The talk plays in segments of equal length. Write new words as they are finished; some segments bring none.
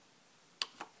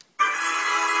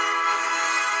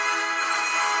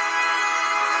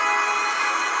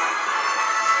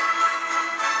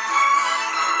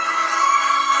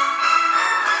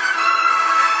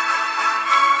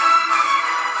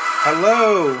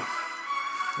Hello,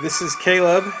 this is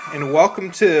Caleb, and welcome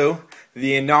to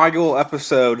the inaugural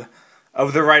episode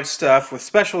of The Right Stuff with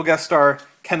special guest star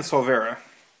Ken Solvera.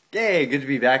 Yay, good to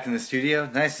be back in the studio.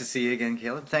 Nice to see you again,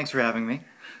 Caleb. Thanks for having me.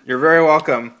 You're very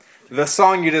welcome. The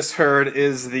song you just heard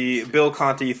is the Bill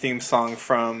Conti theme song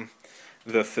from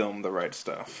the film The Right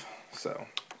Stuff. So,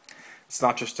 it's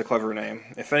not just a clever name.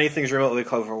 If anything's remotely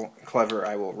clever,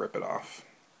 I will rip it off.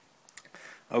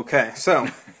 Okay, so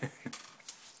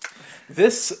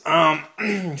this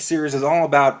series is all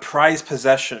about prized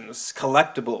possessions,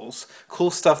 collectibles,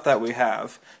 cool stuff that we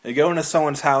have. You go into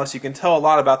someone's house, you can tell a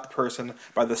lot about the person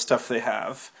by the stuff they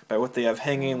have, by what they have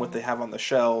hanging, what they have on the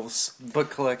shelves. Book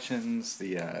collections,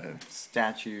 the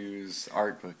statues,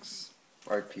 art books,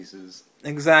 art pieces.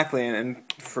 Exactly, and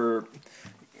for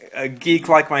a geek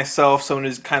like myself, someone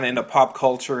who's kind of into pop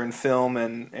culture and film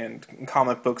and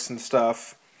comic books and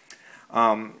stuff,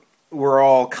 we're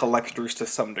all collectors to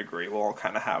some degree. We'll all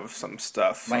kind of have some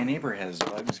stuff. My neighbor has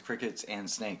bugs, crickets, and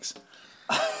snakes.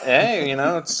 Hey,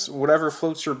 it's whatever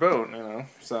floats your boat,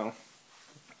 So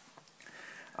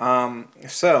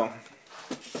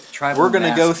Tribal we're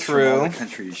gonna go masks from all through the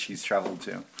countries she's traveled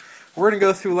to. We're gonna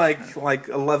go through like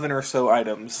 11 or so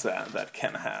items that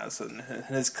Ken has in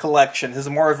his collection, his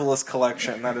marvelous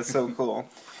collection. That is so cool.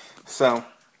 So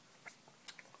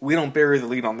we don't bury the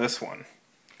lead on this one.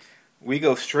 We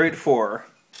go straight for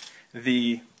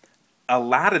the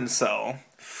Aladdin cell,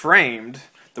 framed,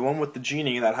 the one with the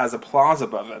genie that has applause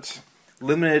above it.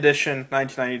 Limited edition,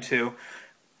 1992.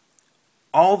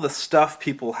 All the stuff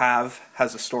people have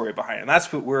has a story behind it. And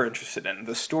that's what we're interested in,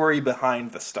 the story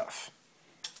behind the stuff.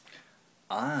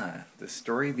 Ah, the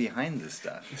story behind the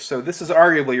stuff. So this is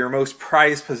arguably your most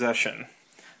prized possession,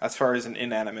 as far as an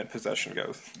inanimate possession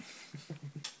goes.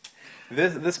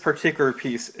 This particular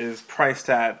piece is priced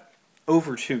at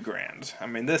over $2,000. I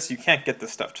mean, you can't get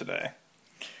this stuff today.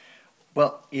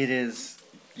 Well, it is.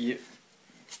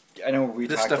 I know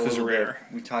this stuff is rare.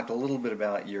 We talked a little bit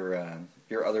about your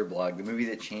other blog, the movie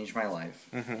that changed my life,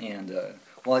 and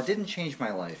it didn't change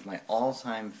my life. My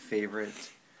all-time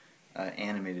favorite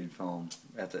animated film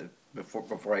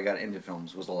before I got into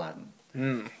films was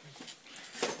Aladdin.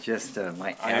 Just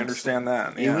I understand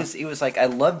that. Yeah. It was like I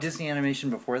loved Disney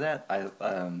animation before that.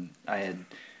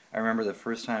 I remember the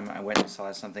first time I went and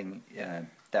saw something I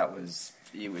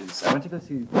went to go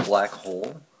see Black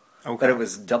Hole, but it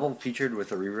was double featured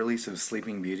with a re-release of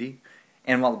Sleeping Beauty.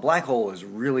 And while the Black Hole was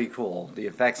really cool, the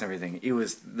effects and everything, it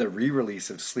was the re-release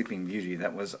of Sleeping Beauty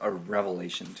that was a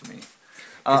revelation to me.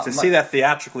 To see that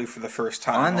theatrically for the first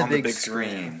time on the big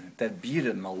screen, that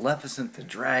beauty, Maleficent, the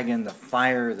dragon, the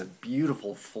fire, the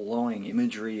beautiful flowing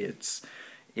imagery. It's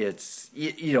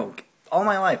all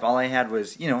my life, all I had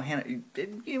was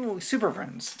Super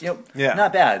Friends. Yeah.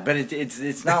 Not bad, but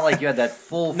it's not like you had that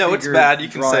full. No, it's bad. You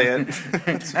can say it.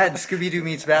 I had Scooby-Doo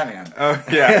meets Batman. Oh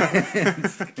yeah.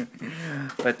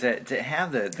 But to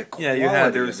have the quality,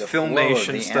 there was the filmation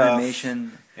flow, the stuff,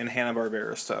 animation, and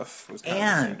Hanna-Barbera stuff was kind of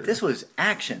standard. This was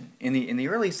action in the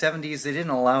early '70s. They didn't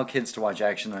allow kids to watch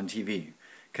action on TV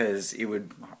because it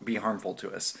would be harmful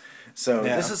to us. So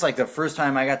this is like the first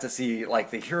time I got to see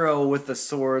like the hero with the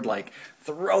sword like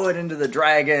throw it into the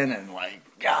dragon and like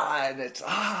God, it's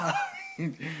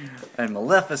and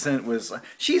Maleficent was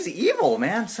she's evil,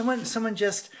 man. Someone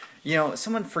just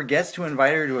someone forgets to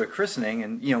invite her to a christening,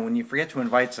 and when you forget to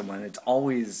invite someone, it's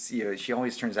always she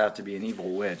always turns out to be an evil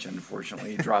witch.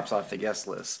 Unfortunately, drops off the guest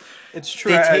list. It's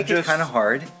true. They take it kind of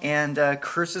hard and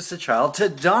curses the child to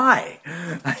die.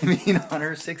 I mean, on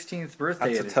her 16th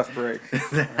birthday. That's a tough break.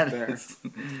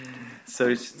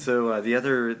 So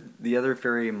the other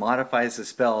fairy modifies the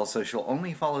spell so she'll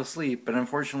only fall asleep, but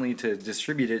unfortunately to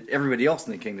distribute it, everybody else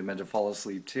in the kingdom had to fall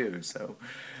asleep too. So.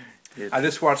 I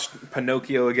just watched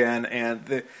Pinocchio again,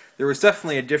 and there was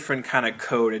definitely a different kind of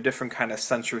code, a different kind of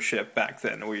censorship back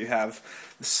then, where you have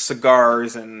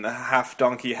cigars and half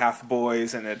donkey, half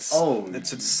boys, and it's so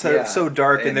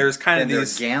dark, and there's kind of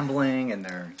these gambling and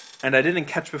I didn't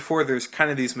catch before. There's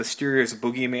kind of these mysterious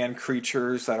boogeyman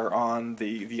creatures that are on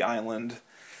the island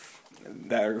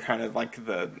that are kind of like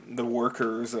the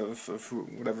workers of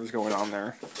whatever's going on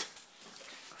there.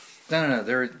 No.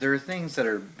 There are things that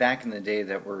are back in the day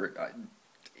that were,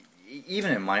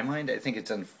 even in my mind, I think it's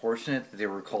unfortunate that they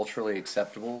were culturally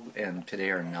acceptable and today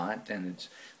are not. And it's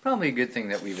probably a good thing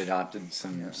that we've adopted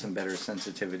some better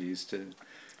sensitivities to.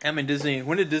 I mean, Disney.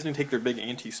 When did Disney take their big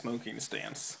anti-smoking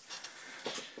stance?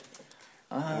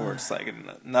 Or it's like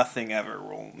nothing ever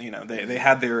will. They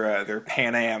had their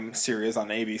Pan Am series on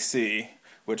ABC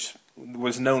which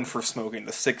was known for smoking.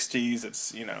 The 60s,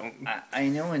 it's, I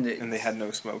know and they had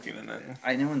no smoking in it.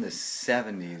 I know in the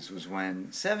 70s was when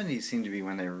 70s seemed to be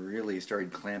when they really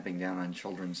started clamping down on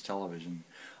children's television.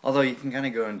 Although you can kind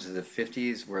of go into the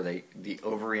 50s where they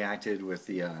overreacted with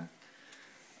the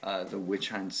witch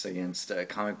hunts against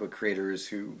comic book creators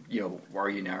who, are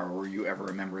you now or were you ever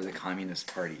a member of the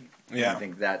Communist Party? Yeah. And I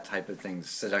think that type of thing,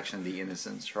 Seduction of the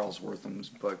Innocents, Charles Wortham's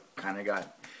book, kind of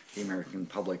got the American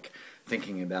public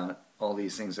thinking about all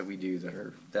these things that we do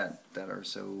that are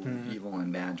so evil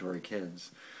and bad to our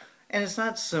kids. And it's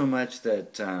not so much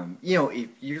that, if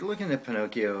you're looking at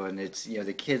Pinocchio and it's,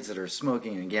 the kids that are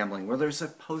smoking and gambling, well, they're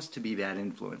supposed to be bad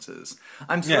influences.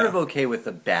 I'm sort of okay with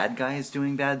the bad guys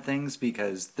doing bad things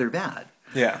because they're bad.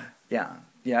 Yeah. Yeah.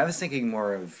 Yeah, I was thinking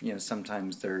more of,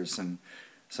 sometimes there's some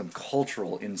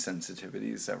cultural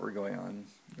insensitivities that were going on.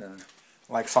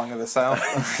 Like Song of the South?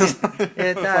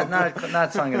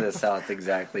 Not Song of the South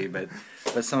exactly, but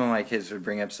some of my kids would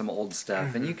bring up some old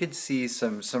stuff, and you could see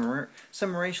some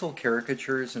racial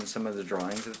caricatures in some of the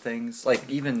drawings of things. Like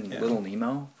even Little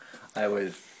Nemo, I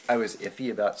was iffy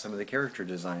about some of the character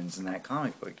designs in that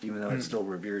comic book, even though it's still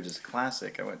revered as a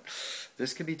classic. I went,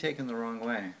 this could be taken the wrong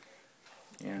way,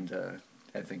 and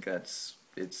I think it's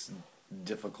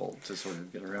difficult to sort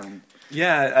of get around.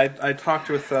 Yeah, I talked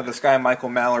with this guy Michael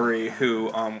Mallory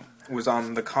who was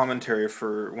on the commentary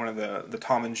for one of the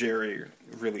Tom and Jerry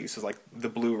releases, like the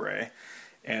Blu-ray,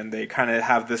 and they kind of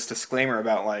have this disclaimer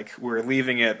about like we're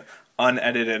leaving it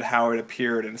unedited how it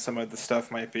appeared, and some of the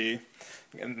stuff might be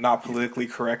not politically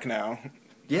correct now.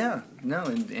 Yeah, no,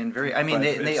 and very. I mean,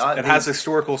 it has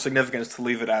historical significance to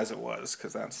leave it as it was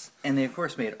because that's. And they of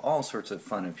course made all sorts of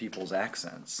fun of people's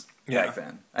accents. Back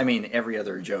then. I mean, every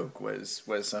other joke was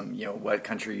some, what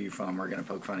country are you from? We're going to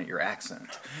poke fun at your accent,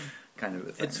 kind of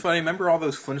a thing. It's funny. Remember all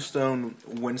those Flintstone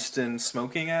Winston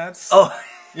smoking ads? Oh,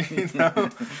 thank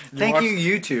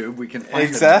you, YouTube. We can find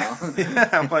exactly. them now.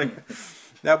 Yeah, I'm like,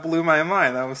 that blew my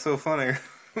mind. That was so funny.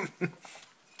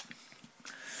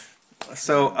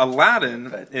 So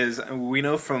Aladdin is, we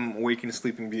know from Waking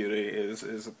Sleeping Beauty,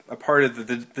 is a part of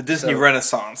the Disney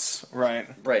Renaissance, right?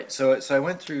 Right. So I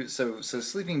went through. So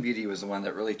Sleeping Beauty was the one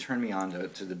that really turned me on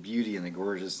to the beauty and the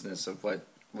gorgeousness of what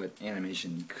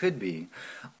animation could be.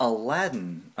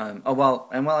 Aladdin. While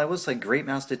I was like Great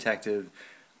Mouse Detective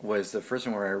was the first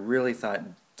one where I really thought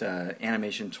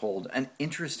animation told an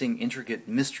interesting, intricate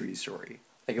mystery story.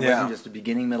 Like it wasn't just a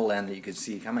beginning, middle, end that you could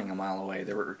see coming a mile away.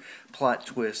 There were plot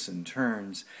twists and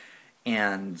turns,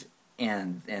 and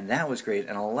that was great.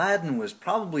 And Aladdin was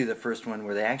probably the first one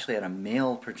where they actually had a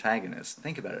male protagonist.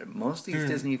 Think about it. Most of these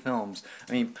Disney films,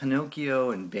 I mean, Pinocchio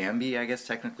and Bambi, I guess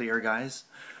technically are guys,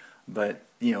 but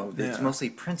it's mostly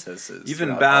princesses.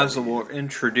 Even Basil were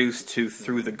introduced to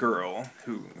through the girl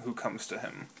who comes to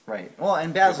him. Right. Well,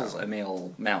 and Basil's a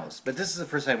male mouse, but this is the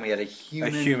first time we had a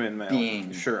human male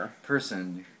being,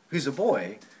 person who's a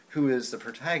boy who is the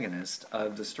protagonist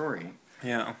of the story.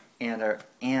 Yeah. And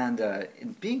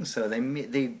in being so,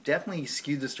 they definitely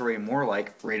skewed the story more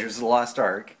like Raiders of the Lost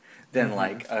Ark than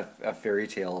like a fairy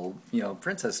tale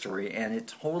princess story, and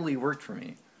it totally worked for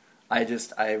me. I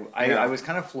was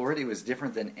kind of floored. It was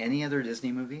different than any other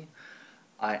Disney movie.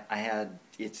 But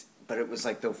it was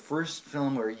like the first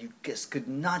film where you just could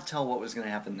not tell what was going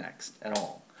to happen next at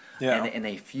all. Yeah. And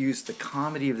they fused the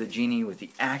comedy of the genie with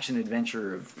the action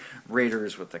adventure of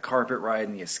Raiders, with the carpet ride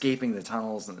and the escaping the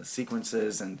tunnels and the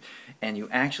sequences, and you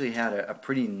actually had a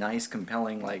pretty nice,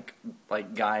 compelling like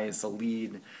guy as the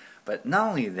lead. But not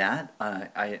only that,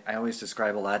 I always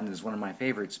describe Aladdin as one of my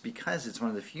favorites because it's one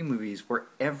of the few movies where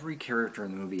every character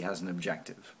in the movie has an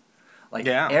objective. Like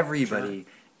everybody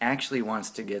actually wants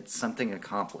to get something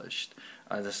accomplished.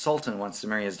 The Sultan wants to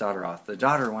marry his daughter off. The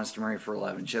daughter wants to marry for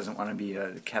love, and she doesn't want to be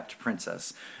a kept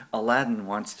princess. Aladdin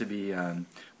wants to be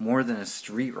more than a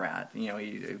street rat. He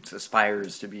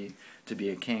aspires to be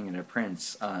a king and a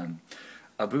prince.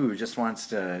 Abu just wants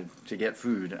to get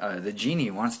food. The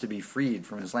genie wants to be freed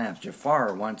from his lamps.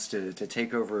 Jafar wants to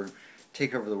take over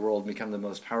the world, and become the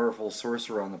most powerful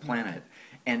sorcerer on the planet.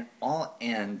 And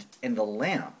the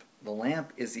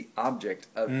lamp is the object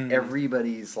of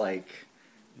everybody's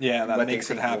that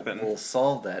makes it happen. Will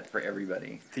solve that for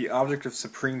everybody. The object of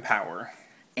supreme power.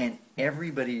 And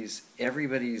everybody's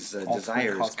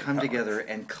desires come together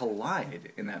and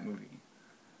collide in that movie.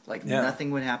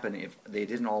 Nothing would happen if they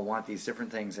didn't all want these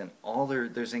different things, and all their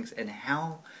things, and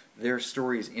how their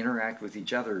stories interact with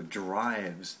each other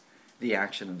drives the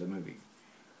action of the movie.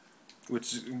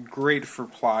 Which is great for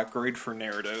plot, great for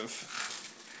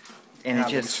narrative.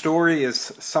 And the story is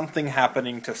something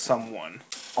happening to someone.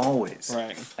 Always.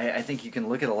 Right. I think you can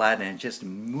look at Aladdin and it just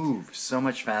moves so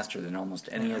much faster than almost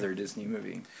any other Disney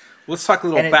movie. Let's talk a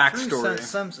little And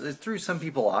backstory. it threw some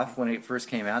people off when it first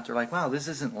came out. They're like, wow, this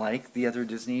isn't like the other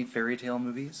Disney fairy tale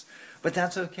movies. But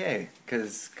that's okay,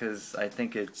 because I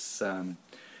think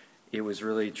it was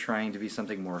really trying to be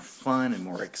something more fun and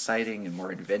more exciting and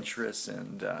more adventurous,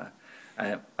 and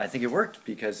I think it worked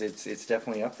because it's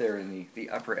definitely up there in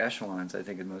the upper echelons, I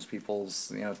think, in most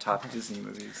people's top Disney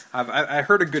movies. I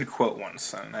heard a good quote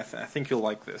once, and I think you'll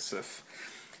like this.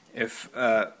 If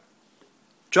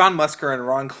John Musker and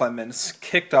Ron Clements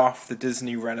kicked off the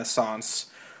Disney Renaissance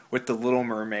with The Little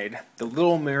Mermaid, The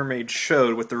Little Mermaid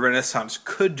showed what the Renaissance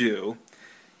could do,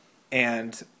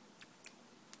 and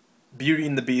Beauty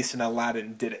and the Beast and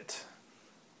Aladdin did it.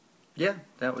 Yeah,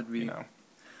 that would be.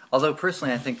 Although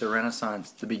personally, I think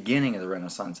the beginning of the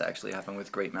Renaissance actually happened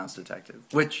with Great Mouse Detective,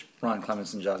 which Ron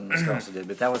Clements and John Musker also did.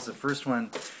 But that was the first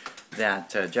one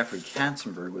that Jeffrey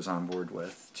Katzenberg was on board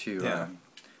with to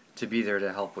be there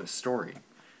to help with story.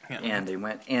 Yeah. And they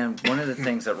went. And one of the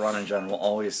things that Ron and John will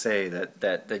always say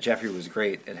that Jeffrey was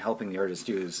great at helping the artists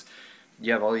do is,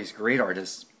 you have all these great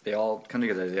artists. They all come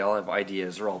together. They all have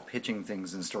ideas. They're all pitching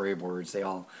things in storyboards.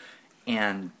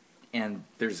 And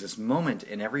there's this moment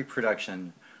in every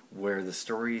production where the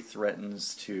story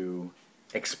threatens to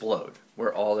explode,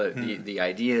 where all the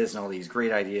ideas and all these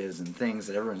great ideas and things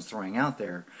that everyone's throwing out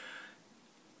there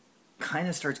kind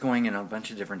of starts going in a bunch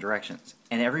of different directions.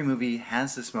 And every movie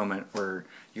has this moment where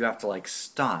you have to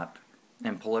stop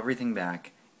and pull everything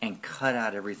back and cut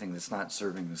out everything that's not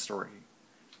serving the story.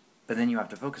 But then you have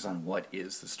to focus on what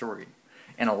is the story.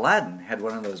 And Aladdin had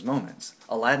one of those moments.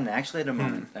 Aladdin actually had a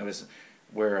moment that was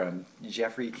where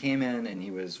Jeffrey came in and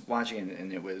he was watching it,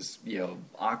 and it was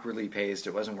awkwardly paced.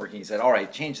 It wasn't working. He said, "All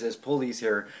right, change this, pull these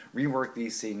here, rework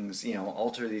these things,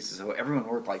 alter these." So everyone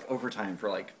worked overtime for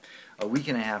a week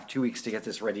and a half, 2 weeks to get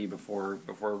this ready before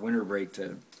winter break.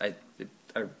 I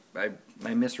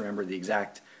misremember the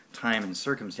exact time and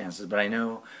circumstances, but I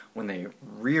know when they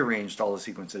rearranged all the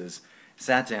sequences,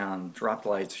 sat down, dropped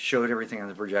lights, showed everything on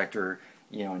the projector,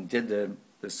 and did the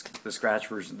scratch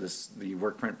version, the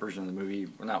work print version of the movie,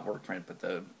 well, not work print, but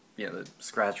the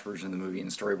scratch version of the movie in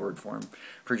storyboard form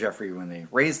for Jeffrey. When they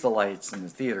raised the lights in the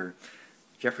theater,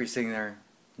 Jeffrey's sitting there,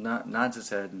 nods his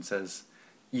head and says,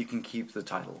 "You can keep the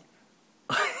title."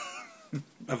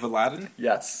 Of Aladdin?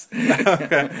 Yes.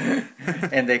 Okay.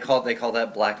 And they call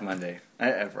that Black Monday.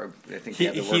 I think he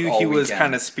had to work all he was weekend.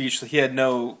 kind of speechless. He had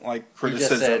no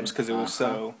criticisms because it was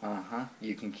so.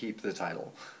 You can keep the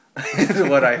title. Is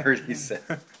what I heard he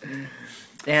said.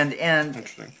 And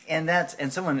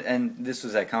this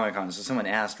was at Comic-Con, so someone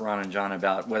asked Ron and John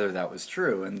about whether that was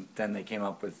true, and then they came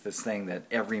up with this thing that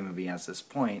every movie has this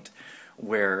point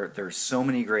where there's so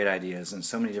many great ideas and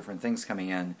so many different things coming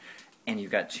in, and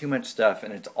you've got too much stuff,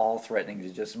 and it's all threatening to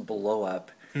just blow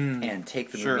up and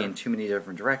take the movie in too many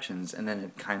different directions, and then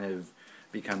it kind of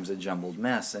becomes a jumbled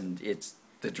mess, and it's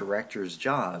the director's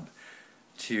job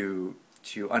to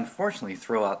unfortunately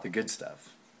throw out the good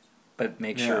stuff, but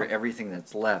make sure everything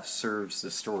that's left serves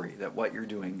the story, that what you're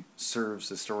doing serves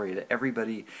the story, that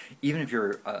everybody, even if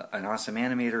you're an awesome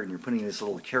animator and you're putting these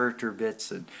little character bits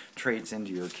and traits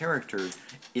into your character,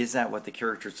 is that what the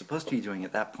character is supposed to be doing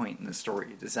at that point in the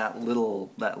story? Does that little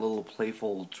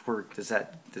playful twerk, does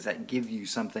that give you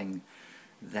something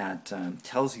that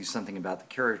tells you something about the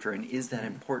character, and is that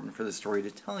important for the story to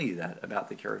tell you that about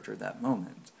the character at that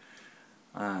moment?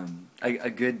 A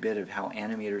good bit of how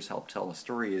animators help tell a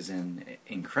story is in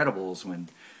Incredibles, when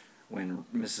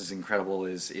Mrs. Incredible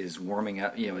is warming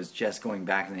up, is just going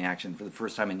back in the action for the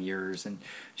first time in years, and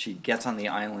she gets on the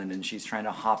island and she's trying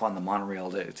to hop on the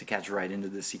monorail to catch a ride into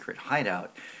the secret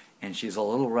hideout, and she's a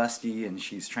little rusty and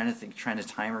she's trying to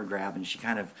time her grab, and she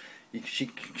kind of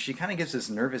gives this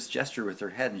nervous gesture with her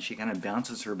head, and she kind of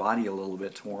bounces her body a little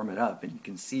bit to warm it up, and you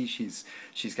can see she's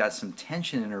got some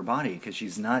tension in her body because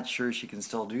she's not sure she can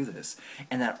still do this.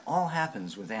 And that all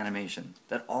happens with animation.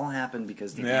 That all happened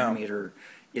because the animator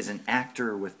is an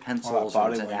actor with pencils,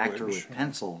 or it's an actor with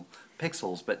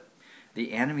pixels, but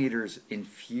the animators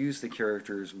infuse the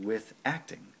characters with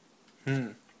acting.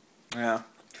 Yeah.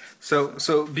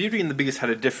 So Beauty and the Beast had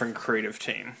a different creative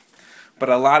team. But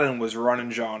Aladdin was Ron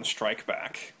and John Strike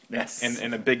Back. Yes.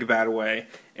 In a big bad way.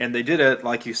 And they did it,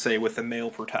 like you say, with a male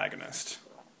protagonist.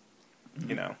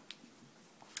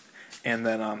 And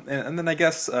then I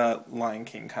guess Lion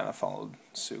King kind of followed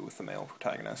suit with the male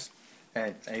protagonist.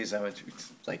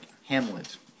 It's like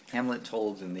Hamlet. Hamlet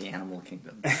told in the animal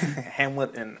kingdom.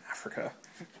 Hamlet in Africa.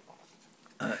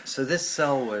 So this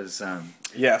cell was...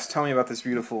 Yes, tell me about this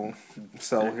beautiful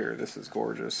cell here. This is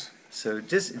gorgeous. So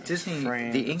Disney,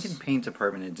 Frames. the ink and paint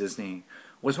department at Disney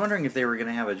was wondering if they were going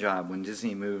to have a job when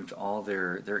Disney moved all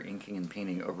their inking and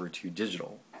painting over to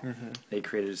digital. Mm-hmm. They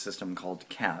created a system called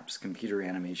CAPS, Computer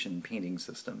Animation Painting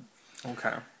System.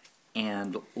 Okay.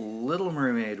 And Little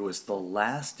Mermaid was the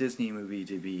last Disney movie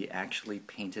to be actually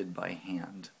painted by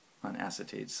hand on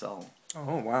acetate cell.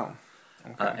 Oh, wow.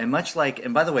 Okay. And much like,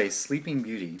 and by the way, Sleeping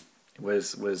Beauty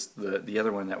was the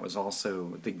other one that was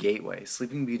also the gateway.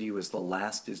 Sleeping Beauty was the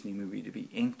last Disney movie to be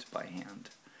inked by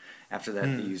hand. After that,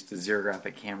 they used the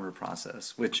xerographic camera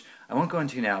process, which I won't go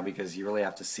into now because you really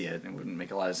have to see it and it wouldn't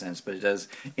make a lot of sense, but it does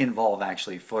involve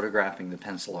actually photographing the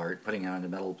pencil art, putting it onto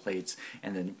metal plates,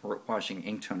 and then washing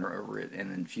ink toner over it,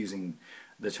 and then fusing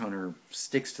the toner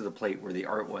sticks to the plate where the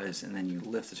art was, and then you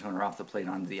lift the toner off the plate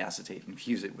onto the acetate and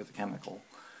fuse it with a chemical.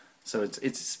 So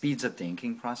it speeds up the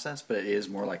inking process, but it is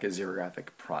more like a xerographic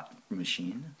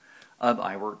machine.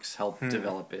 iWorks helped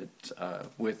develop it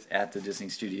at the Disney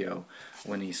studio.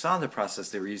 When he saw the process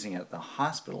they were using at the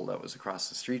hospital that was across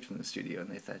the street from the studio,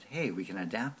 and they thought, hey, we can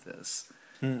adapt this.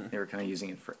 They were kind of using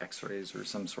it for x-rays or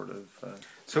some sort of...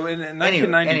 So in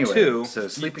 1992... Anyway, so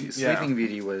Sleeping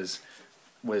Beauty was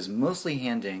mostly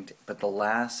hand inked, but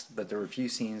there were a few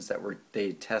scenes that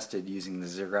they tested using the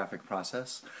xerographic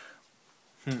process.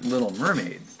 Little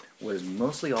Mermaid was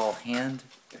mostly all hand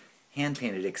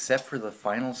painted, except for the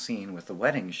final scene with the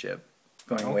wedding ship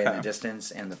going away in the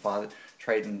distance, and the father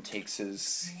Triton takes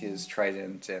his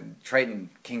trident, and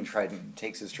King Triton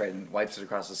takes his trident, wipes it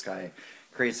across the sky,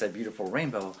 creates that beautiful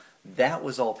rainbow. That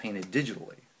was all painted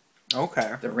digitally.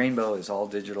 Okay. The rainbow is all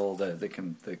digital.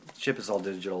 The ship is all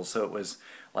digital. So it was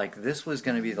like this was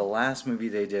going to be the last movie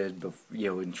they did,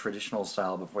 in traditional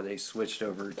style before they switched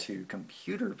over to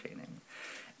computer painting.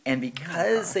 And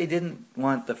because they didn't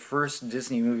want the first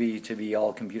Disney movie to be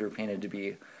all computer painted, to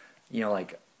be,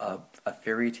 like a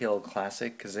fairy tale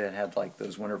classic, because it had like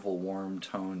those wonderful warm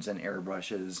tones and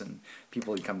airbrushes, and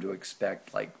people had come to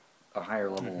expect like a higher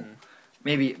level,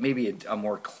 maybe a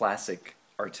more classic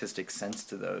artistic sense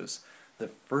to those. The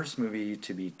first movie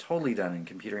to be totally done in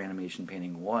computer animation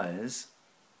painting was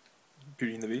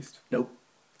Beauty and the Beast? Nope.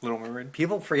 Little Mermaid?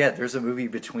 People forget there's a movie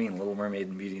between Little Mermaid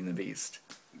and Beauty and the Beast.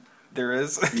 There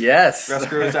is? Yes.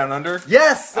 Rescuers Down Under?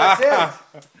 Yes, that's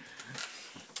it.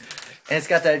 And it's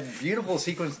got that beautiful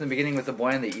sequence in the beginning with the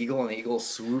boy and the eagle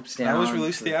swoops down. That was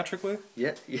released theatrically?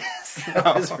 Yeah, yes,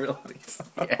 that was released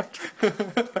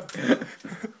theatrically.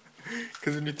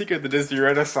 Because when you think of the Disney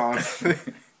Renaissance, they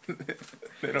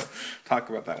don't talk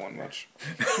about that one much.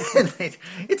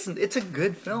 It's a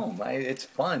good film. It's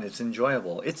fun. It's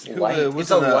enjoyable. It's light.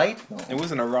 It's a light film. It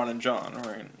wasn't a Ron and John,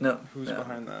 right? No. Who's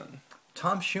behind that?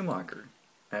 Tom Schumacher,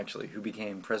 actually, who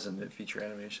became president of feature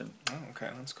animation. Oh, okay,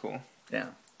 that's cool. Yeah.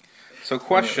 So,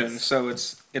 question. So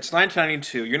it's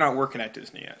 1992. You're not working at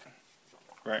Disney yet,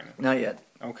 right? Not yet.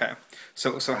 Okay.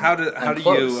 So how do I'm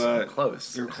you?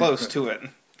 Close. You're close to it.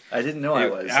 I didn't know I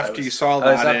was. After you saw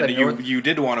that, and you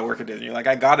did want to work at Disney. You're like,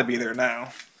 I got to be there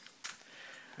now.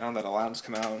 Now that Aladdin's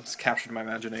come out, it's captured my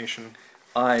imagination.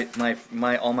 All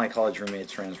my college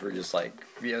roommates friends were just like,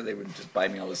 they would just buy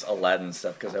me all this Aladdin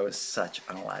stuff because I was such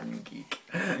an Aladdin geek.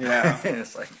 Yeah. And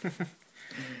it's like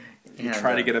you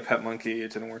tried to get a pet monkey,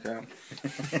 it didn't work out.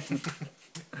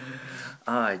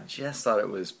 I just thought it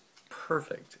was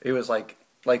perfect. It was like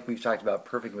we've talked about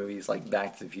perfect movies like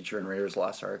Back to the Future and Raiders of the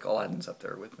Lost Ark. Aladdin's up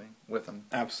there with them.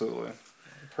 Absolutely.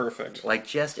 Perfect. Like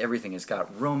just everything. It's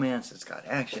got romance, it's got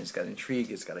action, it's got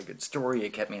intrigue, it's got a good story.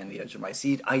 It kept me on the edge of my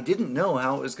seat. I didn't know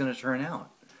how it was going to turn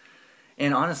out.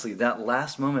 And honestly, that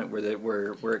last moment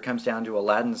where it comes down to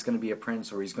Aladdin's going to be a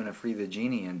prince or he's going to free the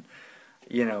genie, and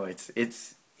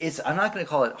it's I'm not going to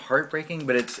call it heartbreaking,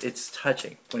 but it's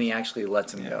touching when he actually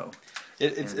lets him go.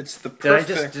 It's the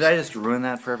perfect... Did I just ruin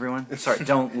that for everyone? Sorry,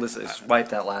 don't listen. Wipe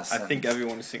that last sentence. I think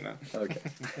everyone has seen that. Okay.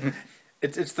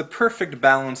 It's the perfect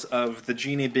balance of the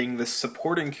genie being this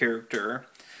supporting character,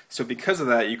 so because of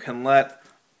that, you can let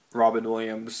Robin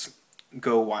Williams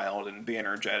go wild and be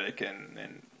energetic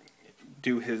and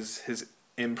do his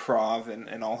improv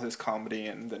and all his comedy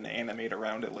and then animate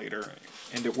around it later,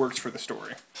 and it works for the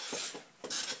story.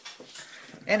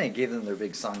 And it gave them their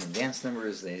big song and dance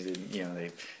numbers. They didn't, they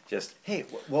just, hey,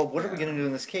 well, what are we going to do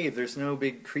in this cave? There's no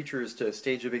big creatures to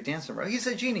stage a big dance number. He's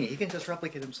a genie. He can just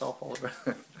replicate himself all over.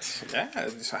 Yeah,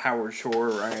 it's Howard Shore,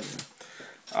 right?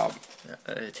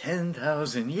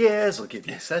 10,000 years will give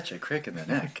you such a crick in the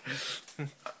neck.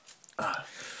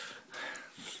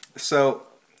 So,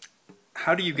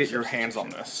 how do you get your hands on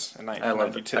this in I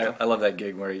love 1992? I love that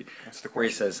gig where That's the where he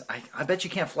question. says, I bet you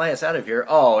can't fly us out of here.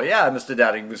 Oh, yeah, Mr.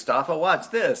 Doubting Mustafa, watch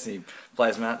this. He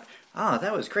flies him out. Ah,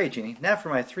 that was great, Genie. Now for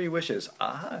my 3 wishes.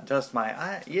 Dust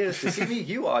my ears to see me.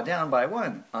 You are down by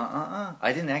 1.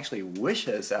 I didn't actually wish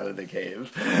us out of the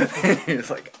cave. He was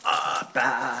like,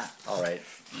 bah. All right,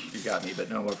 you got me, but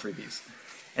no more freebies.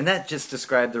 And that just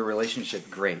described their relationship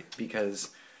great, because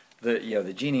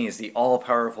the genie is the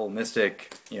all-powerful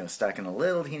mystic, stuck in a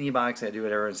little teeny box that do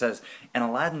whatever it says, and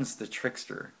Aladdin's the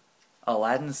trickster.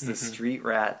 Aladdin's the street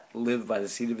rat, lived by the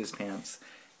seat of his pants.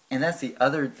 And that's the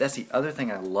other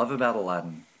thing I love about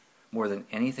Aladdin more than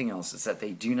anything else, is that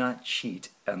they do not cheat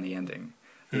on the ending.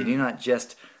 They do not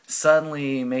just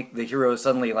suddenly make the hero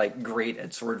suddenly like great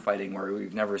at sword fighting, where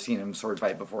we've never seen him sword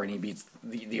fight before and he beats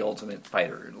the ultimate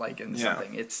fighter in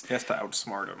something. He has to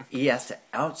outsmart him. He has to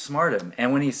outsmart him.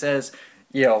 And when he says,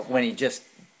 when he just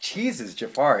teases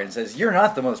Jafar and says, "You're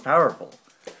not the most powerful.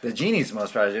 The genie's the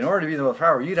most powerful. In order to be the most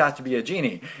powerful, you'd have to be a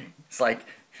genie." It's like,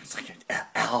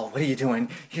 Al, what are you doing?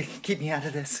 Keep me out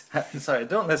of this. Sorry,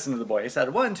 don't listen to the boy. He's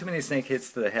had 1 too many snake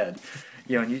hits to the head.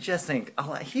 And you just think,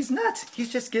 oh, he's nuts.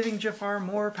 He's just giving Jafar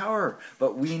more power.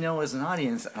 But we know as an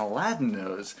audience, and Aladdin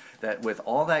knows, that with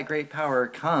all that great power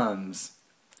comes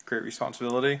Great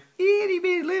responsibility. itty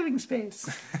bitty living space.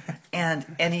 and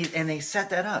they set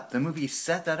that up. The movie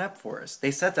set that up for us.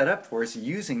 They set that up for us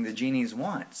using the genie's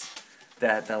wants.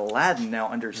 That Aladdin now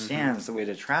understands the way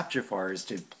to trap Jafar is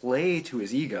to play to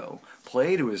his ego,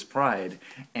 play to his pride,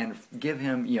 and give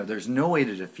him, there's no way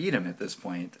to defeat him at this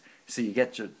point, so you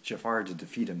get Jafar to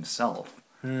defeat himself.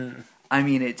 I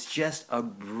mean, it's just a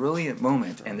brilliant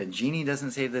moment, and the genie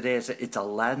doesn't save the day. It's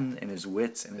Aladdin and his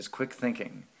wits and his quick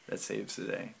thinking that saves the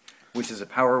day, which is a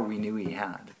power we knew he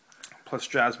had. Plus,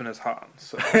 Jasmine is hot,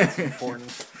 so that's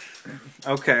important.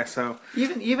 Okay, so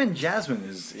even Jasmine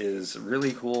is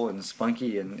really cool and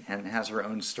spunky and has her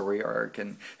own story arc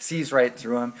and sees right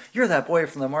through him. You're that boy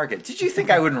from the market. Did you think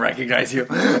I wouldn't recognize you?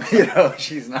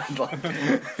 She's not like.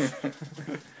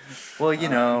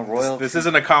 Well, royalty. This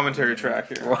isn't a commentary track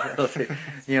here. Royalty,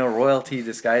 royalty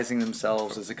disguising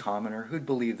themselves as a commoner. Who'd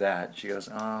believe that? She goes,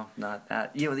 oh, not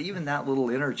that. Even that little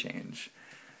interchange.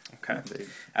 Okay.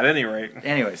 At any rate.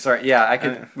 Anyway, sorry.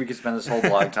 Yeah, we could spend this whole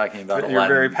blog talking about Aladdin. You're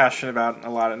very passionate about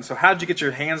Aladdin. So how did you get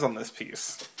your hands on this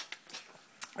piece?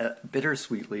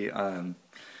 Bittersweetly,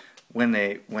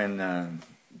 when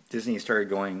Disney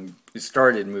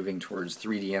started moving towards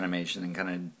 3D animation and kind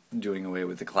of doing away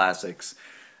with the classics,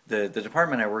 the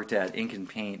department I worked at, Ink and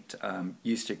Paint,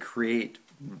 used to create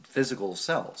physical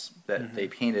cells that they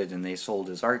painted and they sold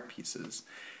as art pieces.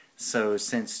 So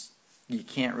since you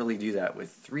can't really do that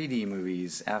with 3D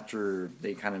movies after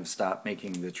they kind of stopped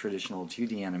making the traditional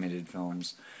 2D animated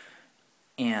films,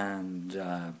 and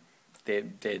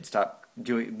they'd stopped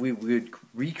doing. We would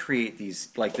recreate these,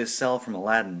 like this cell from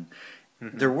Aladdin.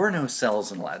 There were no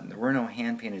cells in Aladdin. There were no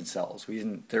hand painted cells. We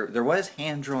didn't. There was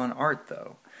hand drawn art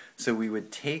though. So we would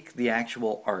take the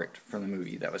actual art from the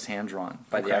movie that was hand drawn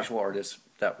by the actual artist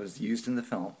that was used in the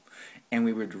film, and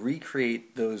we would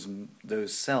recreate those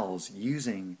cells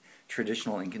using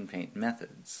traditional ink and paint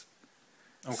methods.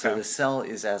 Okay. So the cell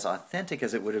is as authentic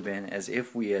as it would have been as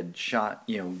if we had shot,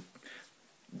 hand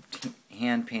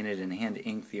painted and hand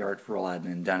inked the art for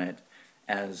Aladdin and done it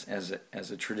as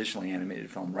a traditionally animated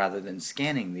film, rather than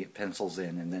scanning the pencils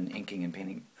in and then inking and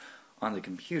painting on the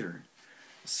computer.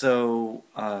 So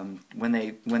when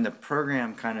the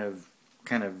program kind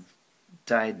of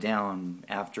died down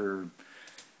after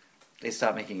they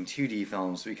stopped making 2D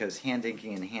films, because hand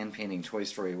inking and hand painting Toy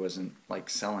Story wasn't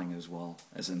like selling as well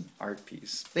as an art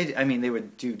piece. They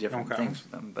would do different things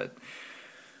with them, but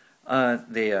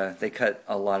they cut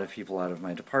a lot of people out of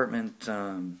my department,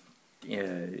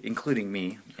 including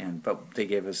me. But they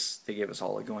gave us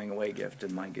all a going away gift,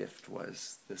 and my gift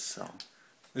was this cell.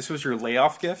 This was your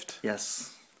layoff gift?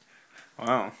 Yes.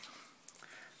 Wow.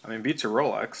 I mean, beats a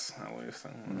Rolex at least.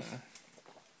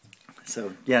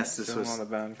 So yes, this was not a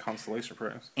bad consolation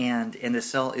prize. And the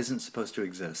cell isn't supposed to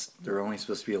exist. There are only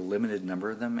supposed to be a limited number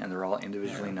of them, and they're all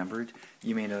individually numbered.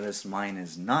 You may notice mine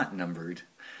is not numbered.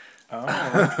 Oh,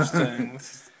 interesting.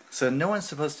 So no one's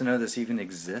supposed to know this even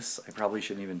exists. I probably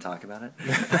shouldn't even talk about it.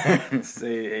 It's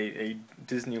a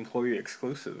Disney employee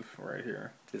exclusive right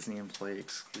here. Disney employee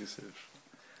exclusive.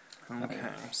 Okay.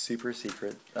 Super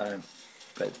secret.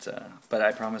 But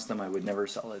I promised them I would never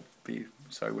sell it,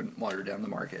 so I wouldn't water down the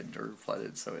market or flood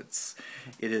it. So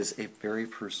it is a very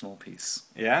personal piece.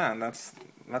 Yeah, and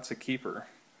that's a keeper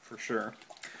for sure.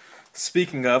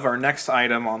 Speaking of, our next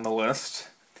item on the list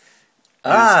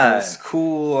is this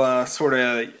cool sort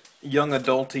of young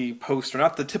adulty poster,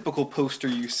 not the typical poster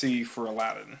you see for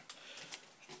Aladdin.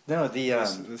 No,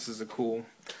 this is a cool.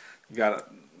 You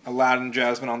got Aladdin,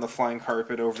 Jasmine on the flying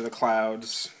carpet over the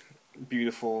clouds,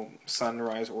 beautiful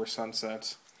sunrise or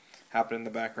sunset happen in the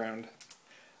background.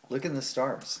 Look in the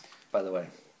stars, by the way.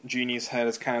 Genie's head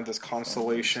is kind of this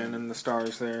constellation, and the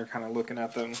stars there, kind of looking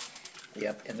at them.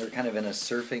 Yep, and they're kind of in a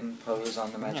surfing pose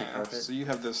on the magic carpet. So you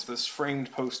have this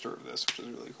framed poster of this, which is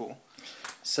really cool.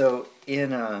 So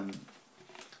I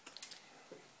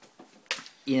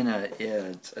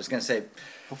was going to say,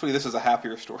 hopefully this is a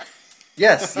happier story.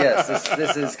 Yes,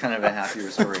 this is kind of a happier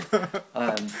story.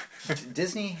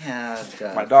 Disney had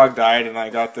my dog died, and I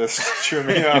got this to cheer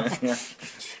me up. Yeah.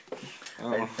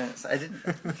 Oh. I didn't.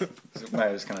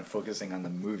 I was kind of focusing on the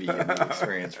movie and the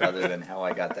experience rather than how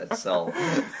I got that cell.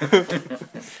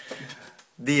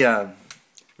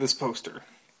 This poster.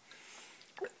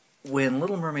 When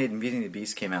Little Mermaid and Beauty and the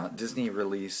Beast came out, Disney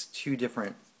released 2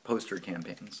 different poster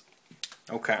campaigns.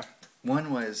 Okay.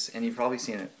 One was, and you've probably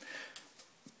seen it.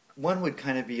 One would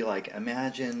kind of be like,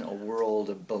 imagine a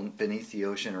world beneath the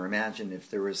ocean, or imagine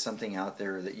if there was something out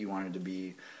there that you wanted to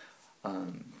be.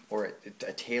 Or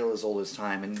a tale as old as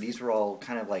time, and these were all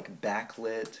kind of like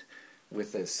backlit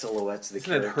with the silhouettes of the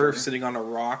character. Isn't it her sitting on a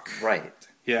rock? Right.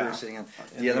 Yeah. Her sitting on.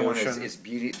 The other one is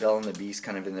Beauty, Belle and the Beast,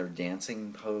 kind of in their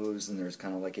dancing pose, and there's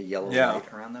kind of like a yellow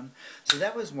light around them. So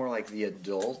that was more like the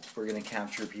adult. We're going to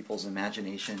capture people's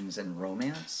imaginations and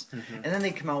romance. Mm-hmm. And then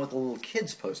they come out with a little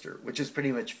kids poster, which is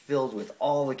pretty much filled with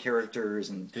all the characters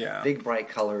and big bright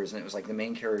colors, and it was like the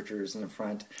main characters in the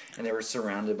front, and they were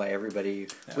surrounded by everybody.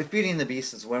 Yeah. With Beauty and the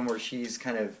Beast is one where she's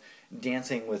kind of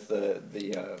dancing with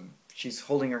she's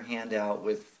holding her hand out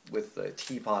with the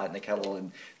teapot and the kettle,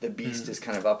 and the Beast is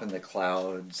kind of up in the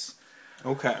clouds.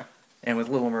 Okay. And with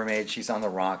Little Mermaid, she's on the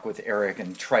rock with Eric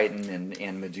and Triton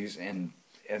and Medusa and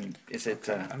is it?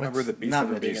 Okay. I remember the Beast not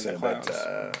being Medusa, in the clouds.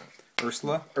 but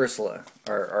Ursula. Ursula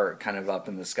are kind of up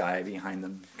in the sky behind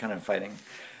them, kind of fighting.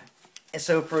 And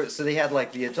so they had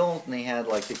like the adult and they had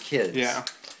like the kids. Yeah.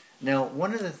 Now,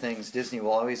 one of the things Disney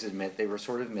will always admit they were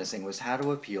sort of missing was how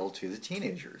to appeal to the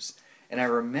teenagers. And I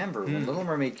remember when Little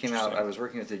Mermaid came out, I was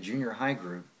working with a junior high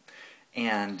group,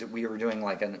 and we were doing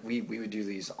like we would do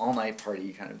these all night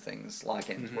party kind of things,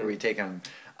 lock-ins, where we take them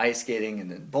ice skating and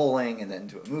then bowling and then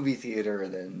to a movie theater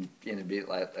and then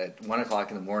at 1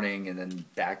 o'clock in the morning and then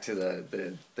back to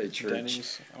the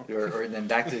church, or then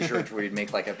back to the church where we'd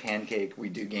make like a pancake.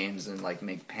 We'd do games and like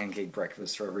make pancake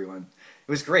breakfast for everyone.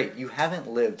 It was great. You haven't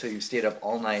lived till you stayed up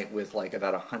all night with like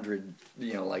about 100,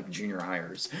 like junior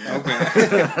hires. Okay.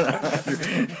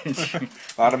 A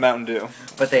lot of Mountain Dew.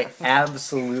 But they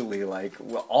absolutely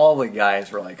all the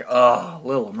guys were like, "Oh,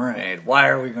 Little Mermaid, why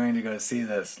are we going to go see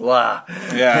this?" Blah.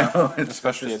 Yeah,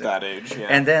 especially at that age. Yeah.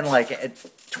 And then at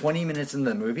 20 minutes in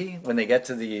the movie, when they get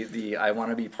to the "I Want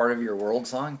to Be Part of Your World"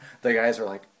 song, the guys are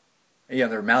like,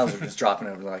 their mouths are just dropping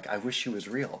over. They're like, "I wish she was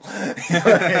real."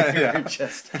 They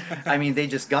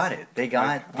just got it. They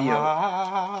got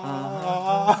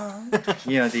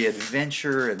the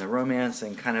adventure and the romance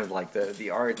and kind of like the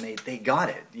art, and they got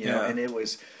it. And it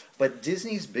was. But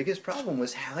Disney's biggest problem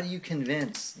was, how do you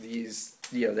convince these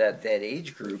that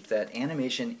age group that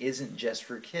animation isn't just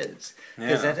for kids?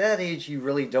 Because at that age, you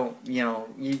really don't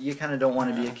you kind of don't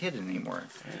want to be a kid anymore.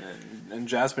 And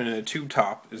Jasmine in a tube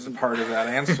top is a part of that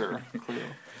answer.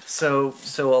 So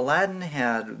Aladdin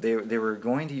they were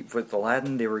going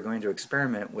to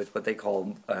experiment with what they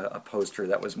called a poster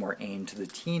that was more aimed to the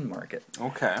teen market.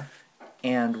 Okay.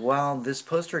 And while this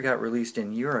poster got released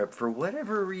in Europe, for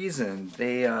whatever reason,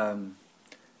 they I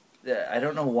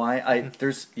don't know why.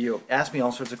 Ask me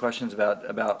all sorts of questions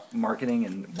about marketing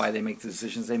and why they make the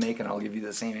decisions they make, and I'll give you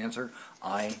the same answer.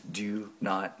 I do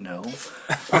not know.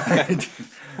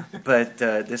 But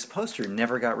this poster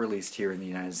never got released here in the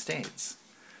United States.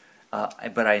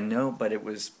 But I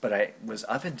was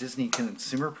up at Disney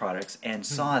Consumer Products and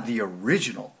saw the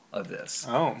original of this.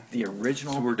 Oh. The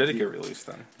original. So where did it get released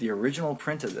then? The original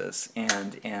print of this,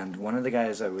 and one of the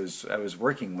guys I was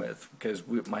working with, because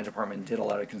my department did a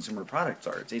lot of consumer product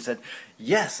arts, he said,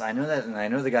 "Yes, I know that, and I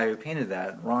know the guy who painted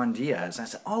that, Ron Diaz." And I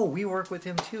said, "Oh, we work with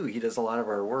him too. He does a lot of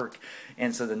our work."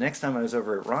 And so the next time I was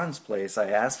over at Ron's place, I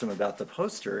asked him about the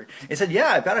poster. He said,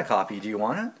 "Yeah, I've got a copy. Do you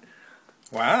want it?"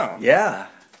 Wow. Yeah.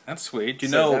 That's sweet. Do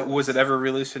you know, was it ever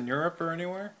released in Europe or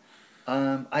anywhere?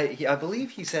 I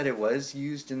believe he said it was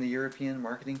used in the European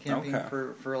marketing campaign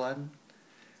for Aladdin.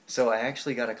 So I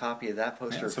actually got a copy of that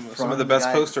poster from some of the best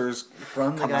posters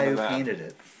from the guy who painted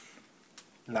it.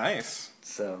 Nice.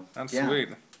 So that's sweet.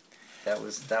 That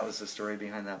was the story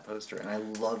behind that poster, and I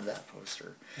love that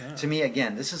poster. Yeah. To me,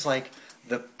 again, this is like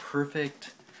the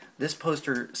perfect this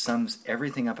poster sums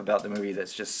everything up about the movie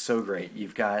that's just so great.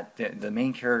 You've got the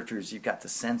main characters, you've got the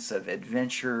sense of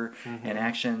adventure and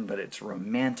action, but it's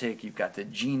romantic. You've got the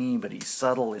genie, but he's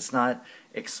subtle. It's not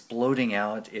exploding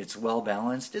out. It's well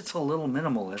balanced. It's a little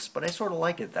minimalist, but I sort of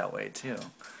like it that way too.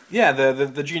 Yeah,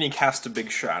 the genie casts a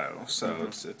big shadow, so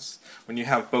it's when you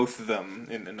have both of them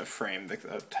in a frame,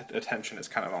 the attention is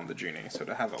kind of on the genie. So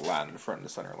to have it land in front and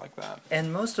center like that.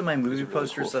 And most of my movie really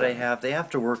posters cool that I thing. have, they have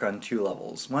to work on two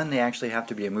levels. One, they actually have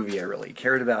to be a movie I really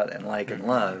cared about and like and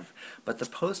love, but the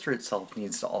poster itself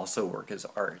needs to also work as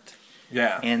art.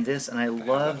 Yeah. And I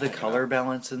love the color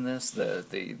balance in this.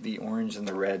 The orange and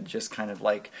the red just kind of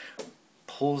like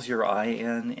pulls your eye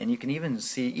in, and you can even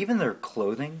see even their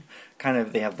clothing. Kind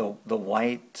of, they have the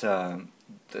white,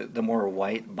 the more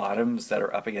white bottoms that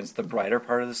are up against the brighter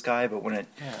part of the sky. But when it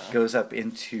goes up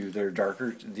into their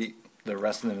darker, the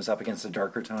rest of them is up against the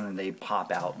darker tone, and they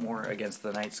pop out more against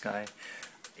the night sky.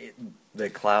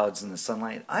 The clouds and the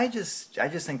sunlight. I just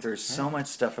think there's so much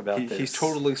stuff about this. He's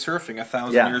totally surfing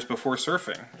 1,000 years before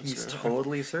surfing. He's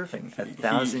totally surfing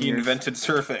 1,000 He years. invented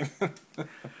surfing.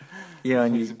 Yeah,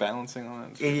 and he's balancing on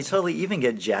it. you totally even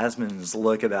get Jasmine's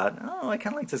look about, oh, I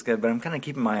kind of like this guy, but I'm kind of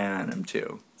keeping my eye on him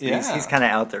too. Yeah. He's kind of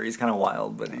out there. He's kind of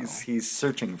wild, but he's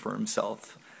searching for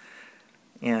himself.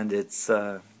 And it's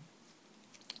a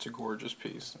gorgeous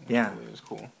piece. Yeah. It really is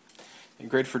cool.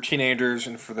 And great for teenagers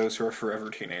and for those who are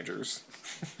forever teenagers.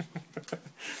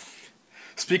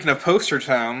 Speaking of Poster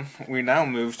Town, we now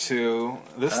move to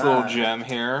this little gem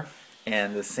here.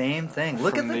 And the same thing.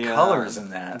 Look at From the colors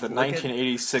in that. The Look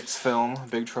 1986 film,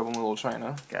 Big Trouble in Little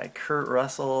China. Got Kurt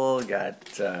Russell,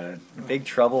 got Big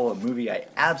Trouble, a movie I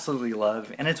absolutely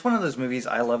love. And it's one of those movies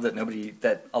I love that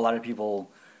a lot of people,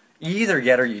 you either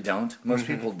get or you don't. Most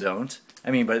people don't.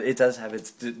 I mean, but it does have its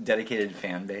dedicated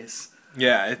fan base.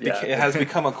 Yeah, it has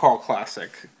become a cult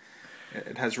classic.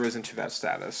 It has risen to that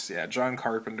status. Yeah, John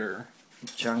Carpenter.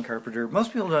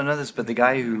 Most people don't know this, but the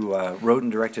guy who wrote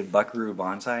and directed Buckaroo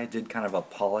Banzai did kind of a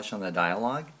polish on the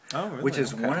dialogue. Oh, really? Which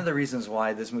is Okay. one of the reasons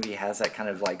why this movie has that kind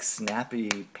of like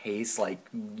snappy pace, like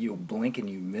you blink and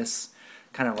you miss,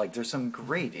 kind of like there's some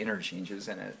great interchanges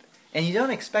in it. And you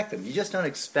don't expect them. You just don't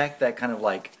expect that kind of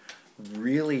like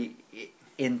really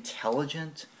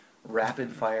intelligent,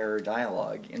 rapid fire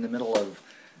dialogue in the middle of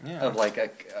like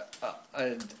a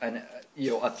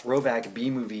throwback B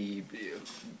movie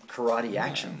karate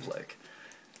action flick.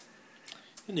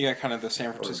 And you got kind of the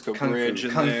San Francisco Kung Bridge Fu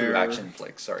there. action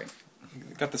flick, sorry.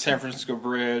 You got the San Francisco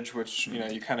Bridge, which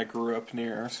you kind of grew up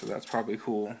near, so that's probably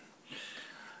cool.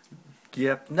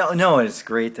 Yep. No, it's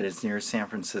great that it's near San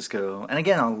Francisco. And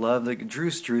again, I love Drew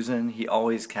Struzan. He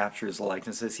always captures the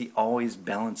likenesses. He always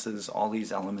balances all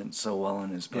these elements so well in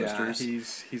his posters. Yeah,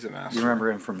 he's a master. You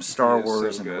remember him from Star He is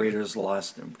Wars so and good. Raiders of the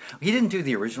Lost. He didn't do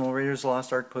the original Raiders of the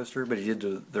Lost Ark poster, but he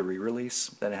did the re-release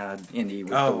that had Indy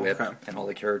with the whip and all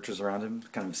the characters around him,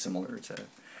 kind of similar to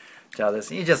how this.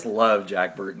 You just love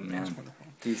Jack Burton, man.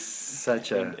 He's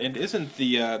such a... And isn't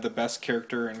the best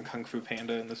character in Kung Fu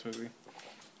Panda in this movie?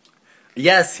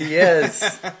 Yes, he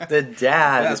is. The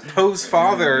dad. That's Poe's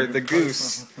father, the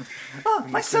goose. Oh,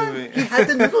 my son, movie. he had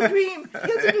the little dream.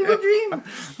 He had the little dream.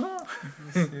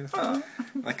 Oh.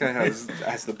 That guy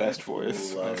has the best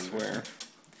voice, I Love. swear.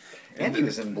 And he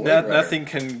was in Blade Runner. Nothing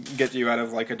can get you out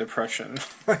of like a depression,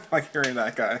 like hearing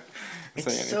that guy say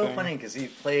anything. It's so funny because he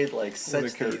played like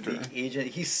such character. the agent.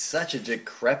 He's such a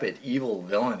decrepit evil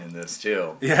villain in this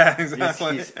too. Yeah,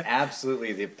 exactly. He's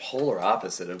absolutely the polar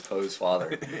opposite of Poe's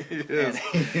father. He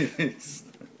is.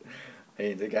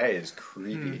 The guy is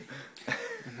creepy.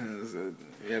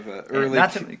 We have a early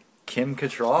Not to Kim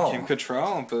Cattrall. Kim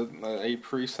Cattrall, but a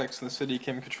pre-Sex in the City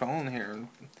Kim Cattrall in here,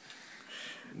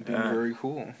 being very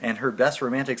cool. And her best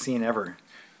romantic scene ever,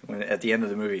 at the end of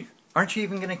the movie. Aren't you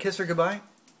even going to kiss her goodbye?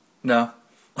 No.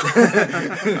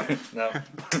 No.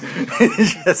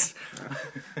 Just.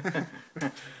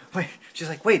 Wait. She's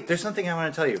like, wait. There's something I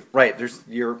want to tell you. Right. There's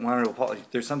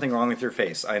something wrong with your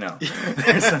face. I know.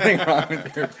 There's something wrong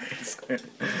with your face.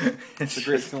 It's a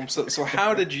great film. So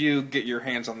how did you get your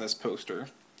hands on this poster?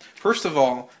 First of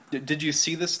all, did you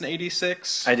see this in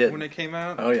 '86? I did. When it came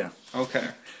out. Oh yeah. Okay.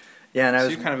 Yeah, and I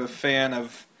was you're kind of a fan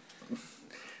of.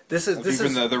 This is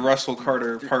the Russell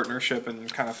Carter partnership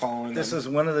and kind of following. This them. is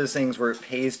one of those things where it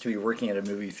pays to be working at a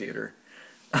movie theater.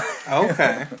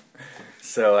 Okay.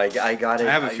 So I got it.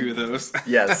 I have a few of those.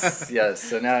 Yes.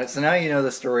 So now you know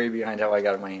the story behind how I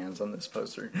got my hands on this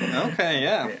poster. Okay.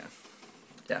 Yeah.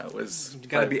 Yeah. It was. You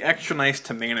got to be extra nice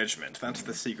to management. That's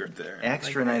the secret there.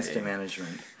 Extra nice to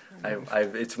management.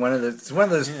 It's one of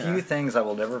those few things I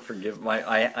will never forgive.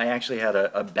 I actually had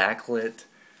a backlit,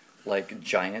 like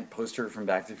giant poster from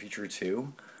Back to the Future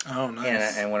 2. Oh,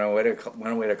 nice. And when I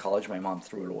went away to college, my mom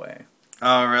threw it away.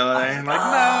 Oh, really? I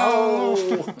was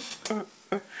like,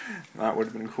 no! That would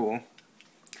have been cool.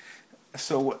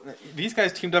 So, these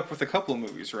guys teamed up with a couple of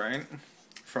movies, right?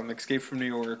 From Escape from New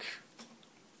York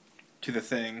to The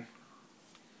Thing.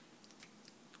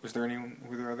 Were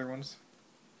there other ones?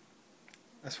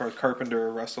 As far as Carpenter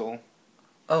or Russell?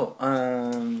 They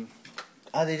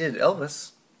did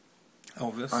Elvis.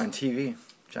 Elvis? On TV.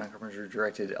 John Carpenter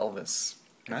directed Elvis.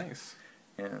 Nice.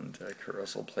 And Kurt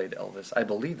Russell played Elvis. I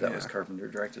believe that was Carpenter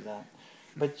directed that.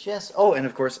 But yes, and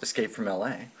of course, Escape from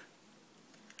L.A.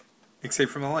 Escape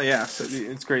from LA, yeah. So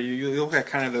it's great. You look at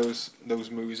kind of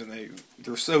those movies, and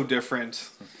they're so different,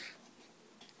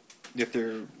 yet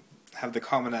they have the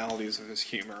commonalities of his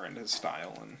humor and his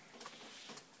style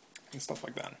and stuff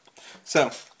like that.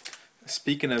 So,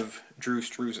 speaking of Drew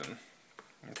Struzan,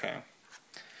 okay,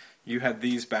 you had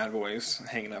these bad boys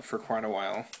hanging up for quite a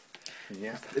while.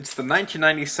 Yeah. It's the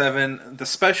 1997, the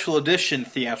special edition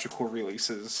theatrical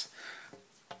releases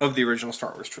of the original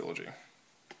Star Wars trilogy.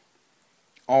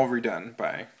 All redone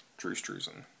by Drew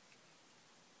Struzan.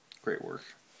 Great work.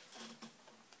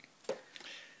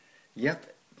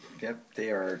 Yep,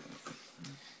 they are.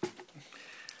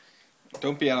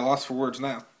 Don't be at a loss for words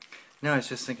now. No, I was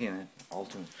just thinking an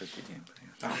Ultimate Frisbee game.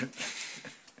 But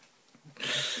yeah.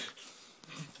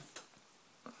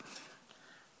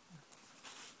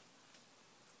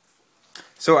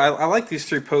 So I like these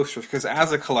three posters because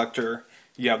as a collector,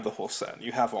 you have the whole set.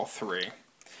 You have all three.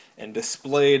 And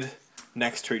displayed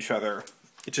next to each other,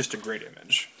 it's just a great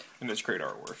image. And it's great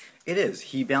artwork. It is.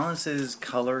 He balances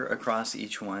color across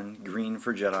each one. Green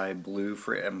for Jedi, blue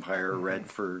for Empire, red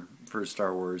for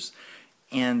Star Wars.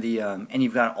 And and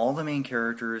you've got all the main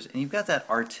characters, and you've got that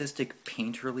artistic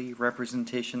painterly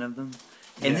representation of them.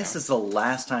 And this is the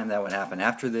last time that would happen.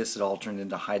 After this, it all turned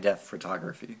into high-def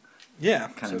photography. Yeah,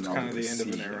 so it's kind of the end of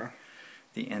an era.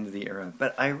 The end of the era.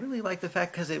 But I really like the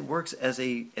fact because it works as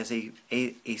a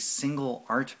single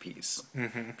art piece.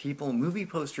 Mm-hmm. Movie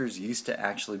posters used to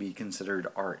actually be considered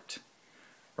art,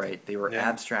 right? They were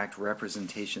abstract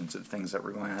representations of things that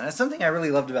were going on. That's something I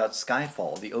really loved about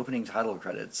Skyfall. The opening title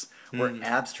credits were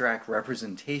abstract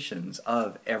representations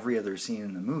of every other scene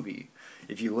in the movie.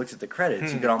 If you looked at the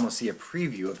credits, you could almost see a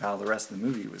preview of how the rest of the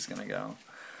movie was going to go.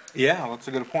 Yeah, that's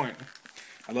a good point.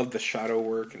 I love the shadow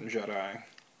work in Jedi.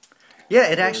 Yeah,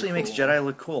 it actually makes Jedi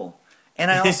look cool. And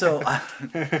I also,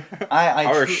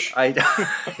 Harsh.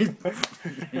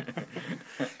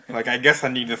 Like, I guess I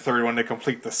need the third one to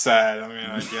complete the set. I mean,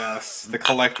 I guess the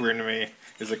collector in me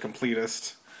is a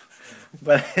completist.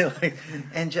 But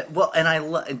and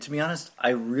to be honest, I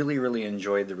really, really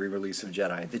enjoyed the re-release of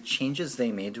Jedi. The changes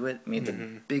they made to it made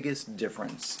the biggest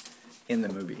difference in the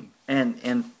movie.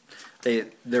 And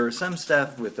there was some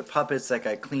stuff with the puppets that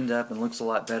got cleaned up and looks a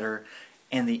lot better.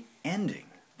 And the ending,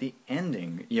 the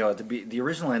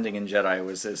original ending in Jedi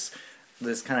was this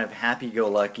kind of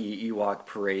happy-go-lucky Ewok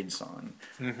parade song,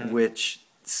 which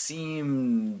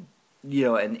seemed,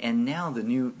 and now the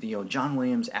new, John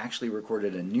Williams actually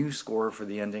recorded a new score for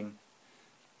the ending,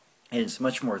 and it's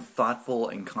much more thoughtful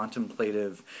and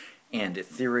contemplative and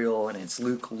ethereal, and it's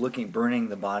Luke burning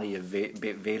the body of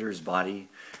Vader's body,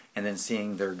 and then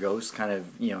seeing their ghost kind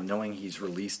of, knowing he's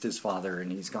released his father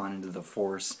and he's gone into the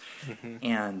Force.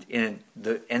 And then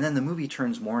the movie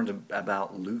turns more into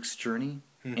about Luke's journey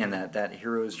and that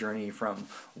hero's journey from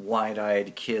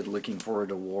wide-eyed kid looking forward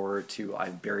to war to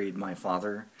I've buried my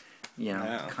father,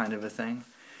 kind of a thing.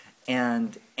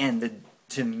 And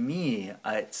to me,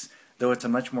 though it's a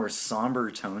much more somber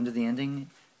tone to the ending,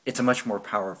 it's a much more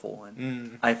powerful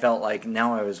one. I felt like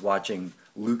now I was watching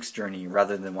Luke's journey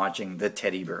rather than watching the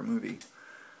Teddy Bear movie.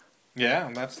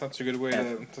 Yeah, that's a good way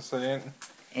to say it.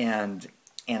 And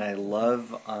I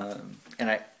love, and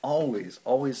I always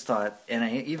thought, and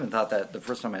I even thought that the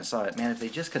first time I saw it, man, if they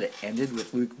just could have ended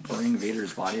with Luke burning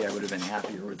Vader's body, I would have been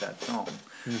happier with that film.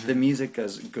 The music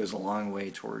goes a long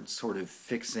way towards sort of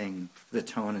fixing the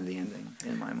tone of the ending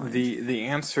in my mind. The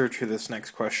answer to this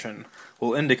next question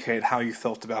will indicate how you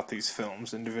felt about these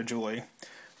films individually.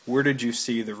 Where did you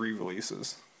see the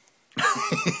re-releases?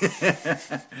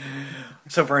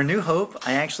 So for A New Hope,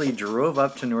 I actually drove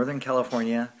up to Northern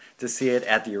California to see it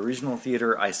at the original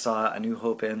theater I saw A New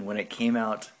Hope in when it came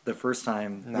out the first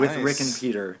time with Rick and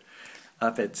Peter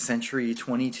up at Century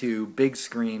 22 big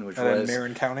screen, which was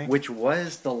Marin County, which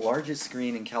was the largest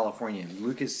screen in California.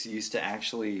 Lucas used to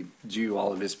actually do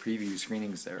all of his preview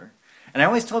screenings there, and I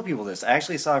always tell people this. I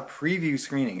actually saw a preview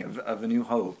screening of A New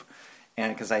Hope,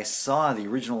 and because I saw the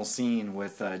original scene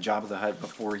with Jabba the Hutt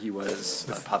before he was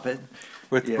a puppet.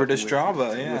 With British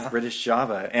Jabba, yeah. With British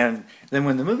Jabba. And then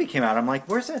when the movie came out, I'm like,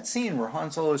 where's that scene where Han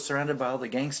Solo is surrounded by all the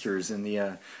gangsters in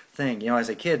the thing? You know, as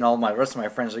a kid, and all my rest of my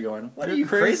friends are going, what, are you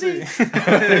crazy?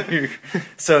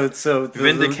 so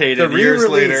Vindicated years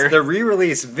later. The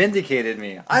re-release vindicated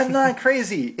me. I'm not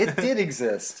crazy. It did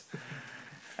exist.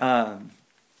 And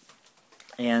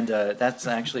that's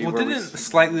actually where didn't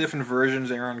slightly different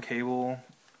versions air on cable,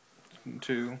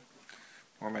 too?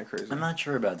 Or am I crazy? I'm not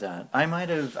sure about that. I might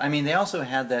have... I mean, they also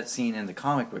had that scene in the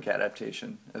comic book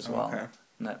adaptation as well. Okay.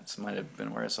 And that might have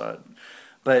been where I saw it.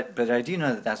 But I do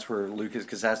know that that's where Lucas...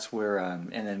 Because that's where...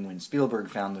 and then when Spielberg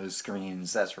found those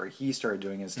screens, that's where he started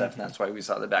doing his stuff. And that's why we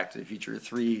saw the Back to the Future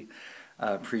 3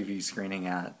 preview screening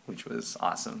at, which was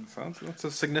awesome. So it's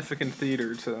a significant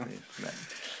theater to...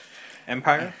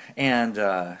 Empire? And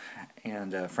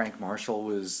Frank Marshall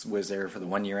was there for the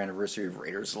 1-year anniversary of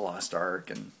Raiders of the Lost Ark.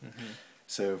 And...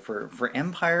 So for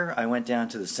Empire, I went down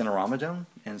to the Cinerama Dome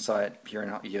and saw it here in.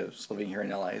 I was living here in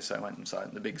LA, so I went and saw it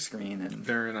in the big screen and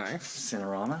very nice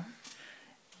Cinerama.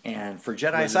 And for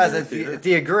Jedi, I saw it at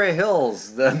the Agoura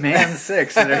Hills, the Man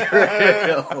 6 at Agoura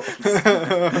Hills,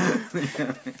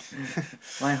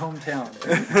 my hometown.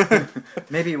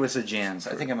 Maybe it was the Jans.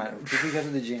 I think I might. Did we go to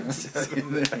the Jans?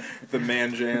 The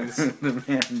Man Jans. The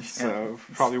Man Jans. So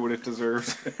probably what it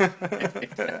deserves.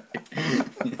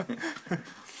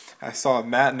 I saw a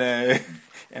matinee,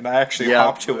 and I actually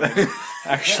hopped to it.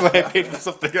 Actually, I paid for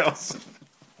something else.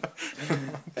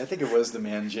 I think it was the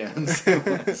Man Jans.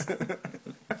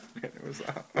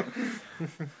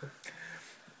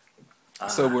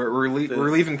 So we're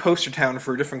leaving Poster Town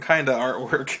for a different kind of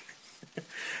artwork.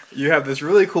 You have this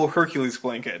really cool Hercules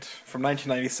blanket from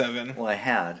 1997. Well, I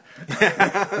had.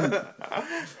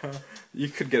 You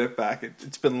could get it back.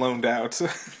 It's been loaned out.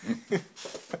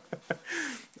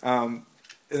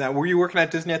 Now, were you working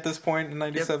at Disney at this point in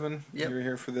 '97? Yep. You were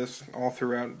here for this all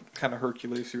throughout, kind of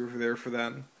Hercules. You were there for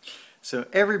that. So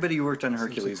everybody who worked on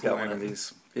Hercules cool got one of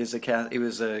these. It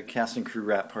was a cast and crew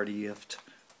wrap party gift.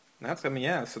 That's So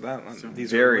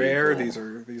these are rare.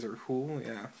 Cool. These are cool.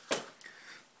 Yeah.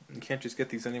 You can't just get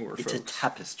these anywhere, it's folks. It's a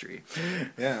tapestry.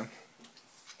 Yeah.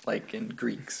 Like in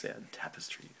Greek said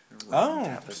tapestry. Oh,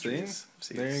 tapestries.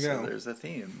 See, there you go. So there's a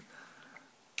theme.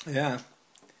 Yeah.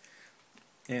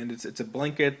 And it's a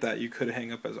blanket that you could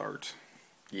hang up as art.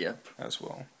 Yep. As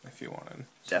well, if you wanted.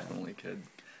 Definitely could.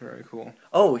 Very cool.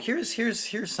 Oh, here's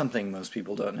something most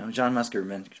people don't know. John Musker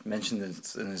mentioned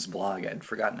this in his blog. I'd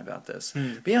forgotten about this.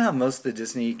 But you know how most of the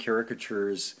Disney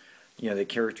caricatures, the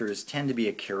characters tend to be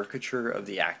a caricature of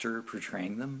the actor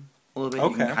portraying them a little bit.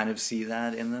 Okay. You can kind of see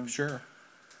that in them. Sure.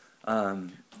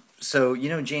 So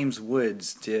James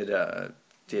Woods did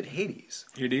Hades.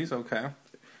 Hades, okay.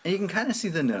 And you can kind of see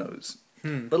the nose.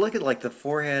 But look at the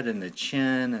forehead and the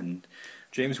chin and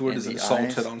James Wood is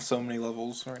insulted on so many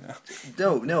levels right now.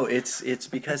 No, it's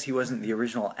because he wasn't the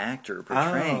original actor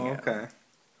portraying it. Okay.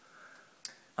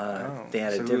 They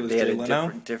had a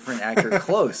different actor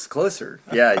closer.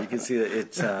 Yeah, you can see that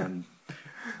it's. I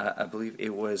believe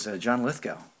it was John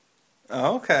Lithgow.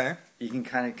 Oh, okay. You can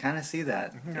kind of see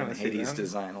that in Hades'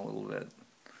 design a little bit.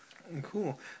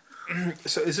 Cool.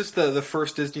 So, is this the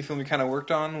first Disney film you kind of worked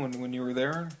on when you were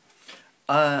there?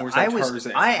 I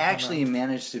actually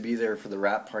managed to be there for the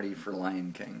wrap party for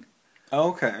Lion King.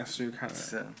 Oh, okay, so you're kind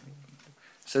of...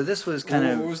 So this was kind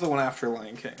of... What was the one after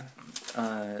Lion King?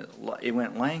 It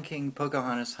went Lion King,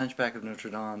 Pocahontas, Hunchback of Notre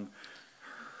Dame,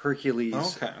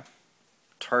 Hercules,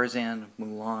 Tarzan,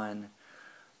 Mulan.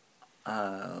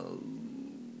 What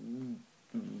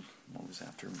was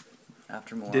after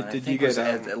Mulan? Did you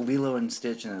get Lilo and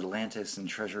Stitch and Atlantis and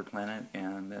Treasure Planet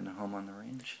and then Home on the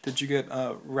Range? Did you get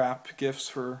wrap gifts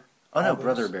for? Oh no,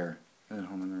 Brother Bear and then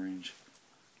Home on the Range.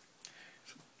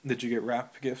 Did you get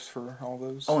wrap gifts for all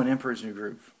those? Oh, and Emperor's New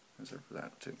Groove. I was there for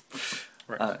that too.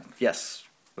 Right. Yes.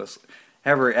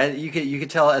 However, you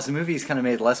could tell as the movies kind of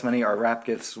made less money, our wrap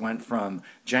gifts went from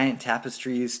giant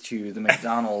tapestries to the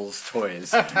McDonald's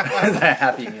toys, the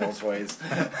Happy Meal toys.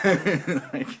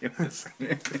 It was,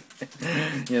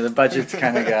 the budgets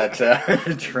kind of got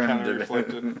trimmed a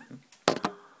bit.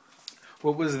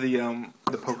 What was the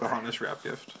Pocahontas wrap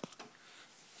gift?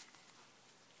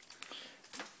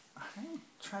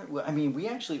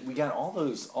 We got all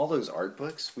those art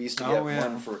books. We used to get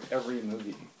one for every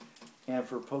movie. And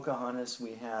for Pocahontas,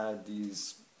 we had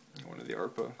these... One of the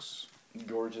art books.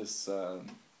 Gorgeous... I'm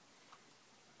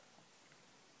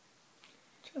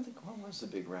trying to think, what was the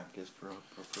big wrap gift for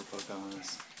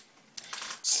Pocahontas?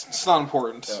 It's not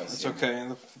important. It's okay.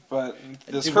 But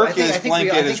this Hercules I think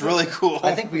blanket is really cool.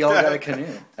 I think we all got a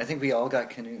canoe. I think we all got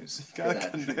canoes. Got a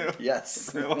canoe?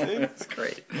 Yes. Really? That's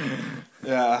great.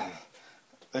 Yeah.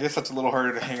 I guess that's a little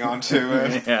harder to hang on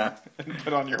to and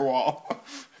put on your wall.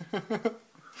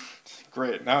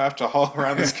 Great. Now I have to haul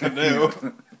around this canoe.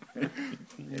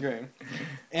 Okay.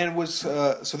 And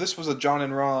so this was a John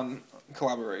and Ron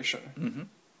collaboration. Mm-hmm.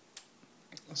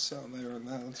 So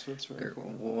that's very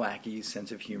cool. Wacky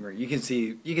sense of humor. You can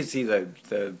see the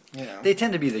they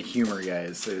tend to be the humor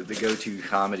guys, the go-to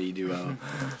comedy duo.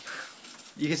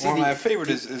 You can see my favorite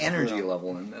is energy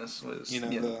level in this was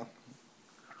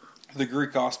the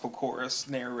Greek gospel chorus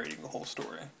narrating the whole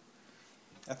story.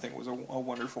 I think was a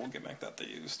wonderful gimmick that they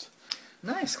used.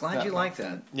 Nice, glad you liked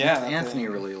that. Yeah, Anthony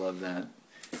really loved that.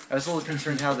 I was a little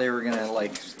concerned how they were gonna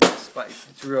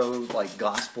throw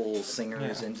gospel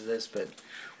singers into this, but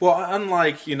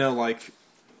unlike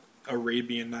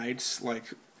Arabian Nights,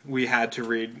 we had to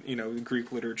read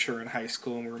Greek literature in high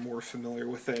school and we were more familiar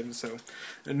with it, and so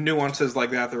nuances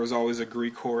like that. There was always a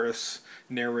Greek chorus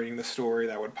narrating the story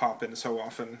that would pop in so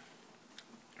often,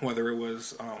 whether it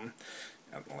was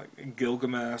like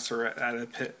Gilgamesh or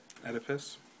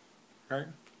Oedipus, right?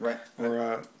 Right.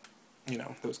 Or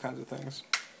those kinds of things.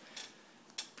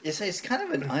 It's kind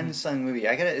of an unsung movie.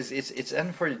 It's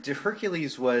unfortunate.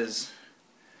 Hercules was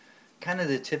kind of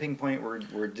the tipping point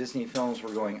where Disney films were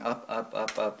going up, up,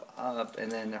 up, up, up,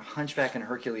 and then Hunchback and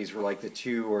Hercules were like the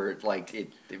two where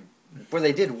where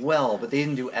they did well, but they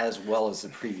didn't do as well as the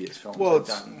previous films. Well,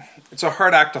 it's a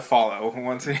hard act to follow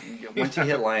once you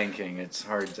hit Lion King. It's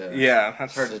hard to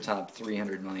it's hard to top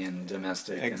 300 million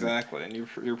domestic. Exactly, and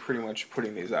you're pretty much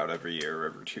putting these out every year, or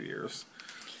every 2 years.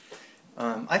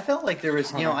 I felt like there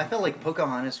was, I felt like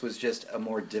Pocahontas was just a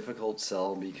more difficult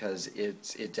sell because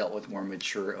it dealt with more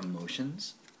mature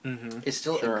emotions. Mm-hmm. It's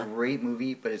still a great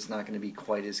movie, but it's not going to be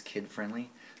quite as kid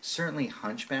friendly. Certainly,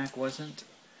 Hunchback wasn't.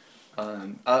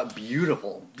 A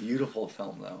beautiful, beautiful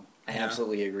film, though. I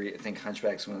absolutely agree. I think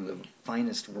Hunchback's one of the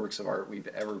finest works of art we've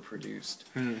ever produced.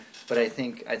 Mm. But I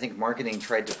think marketing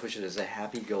tried to push it as a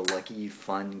happy-go-lucky,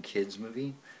 fun kids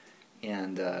movie.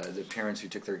 And the parents who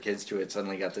took their kids to it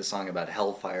suddenly got this song about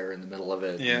hellfire in the middle of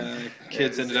it. Yeah,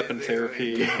 kids ended up in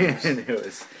therapy.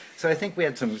 So I think we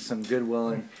had some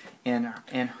goodwill, and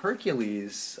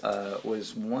Hercules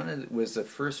was the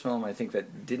first film I think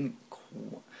that didn't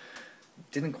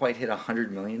quite hit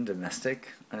 100 million domestic.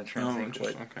 I'm trying to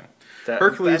think what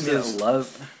Hercules is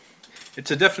love.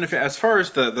 It's a definite. As far as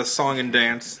the song and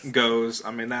dance goes, I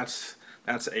mean that's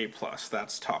A+.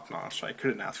 That's top notch. I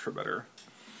couldn't ask for better.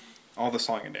 All the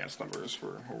song and dance numbers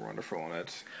were wonderful in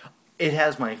it. It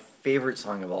has my favorite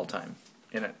song of all time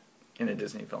in a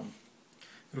Disney film.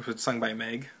 Was it sung by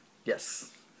Meg?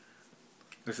 Yes.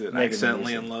 Is it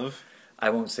Accidentally in Love? I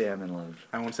Won't Say I'm in Love.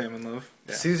 I Won't Say I'm in Love?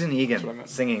 Yeah. Susan Egan,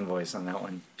 singing voice on that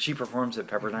one. She performs at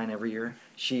Pepperdine every year.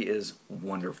 She is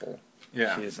wonderful.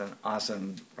 Yeah. She is an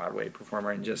awesome Broadway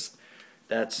performer, and just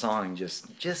that song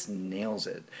just nails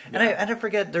it. Yeah. And I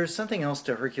forget, there's something else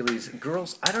to Hercules.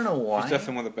 Girls, I don't know why. She's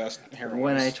definitely one of the best heroines.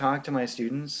 When I talk to my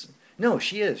students, no,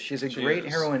 she is. She's a great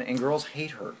heroine, and girls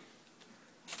hate her.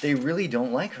 They really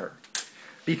don't like her.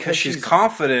 Because she's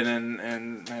confident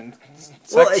and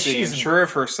sexy and sure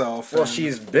of herself. Well,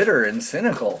 she's bitter and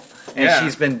cynical, and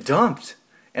she's been dumped.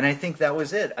 And I think that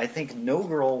was it. I think no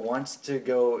girl wants to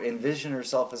go envision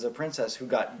herself as a princess who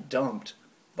got dumped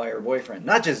by her boyfriend.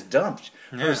 Not just dumped.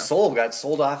 Her soul got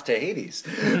sold off to Hades.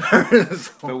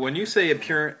 But when you say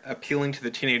appealing to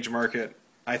the teenage market,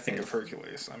 I think of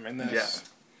Hercules. I mean, this...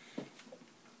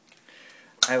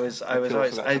 I was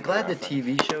glad the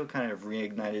TV show kind of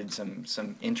reignited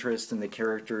some interest in the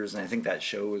characters, and I think that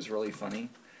show was really funny.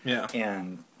 Yeah.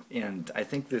 And I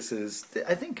think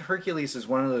I think Hercules is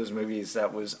one of those movies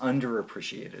that was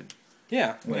underappreciated.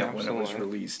 Yeah. When it was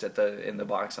released in the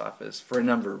box office for a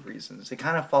number of reasons. It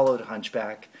kind of followed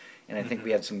Hunchback, and I think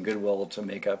we had some goodwill to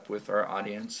make up with our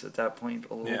audience at that point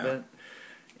a little bit.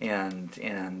 And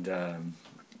and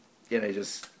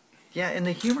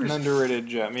the humor is an underrated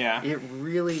gem, It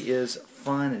really is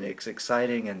fun and it's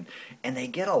exciting, and they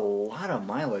get a lot of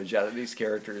mileage out of these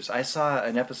characters. I saw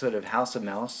an episode of House of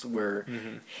Mouse where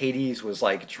Hades was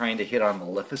trying to hit on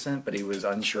Maleficent, but he was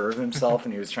unsure of himself,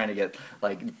 and he was trying to get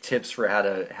tips for how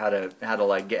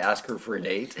to ask her for a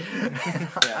date.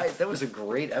 That was a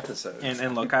great episode.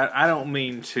 And look, I don't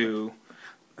mean to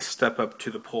step up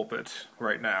to the pulpit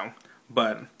right now,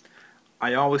 but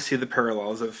I always see the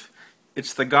parallels of.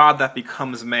 It's the God that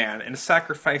becomes man and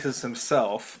sacrifices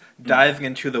himself, diving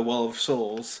into the well of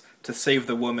souls to save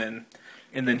the woman,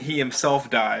 and then he himself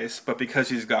dies, but because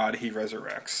he's God, he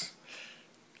resurrects.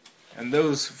 And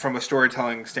those, from a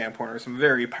storytelling standpoint, are some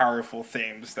very powerful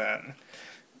themes that...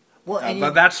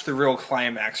 but that's the real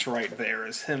climax right there,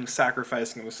 is him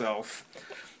sacrificing himself.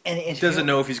 And he doesn't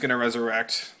know if he's going to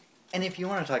resurrect. And if you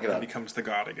want to talk about... He becomes the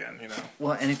god again,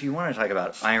 Well, and if you want to talk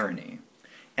about irony,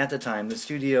 at the time, the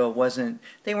studio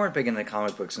they weren't big into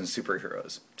comic books and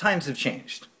superheroes. Times have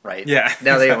changed, right? Yeah.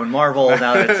 Now they own Marvel,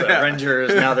 now it's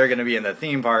Avengers, now they're going to be in the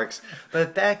theme parks.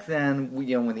 But back then,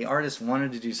 when the artists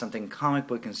wanted to do something comic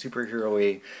book and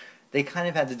superhero-y, they kind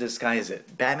of had to disguise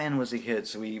it. Batman was a hit,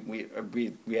 so we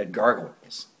had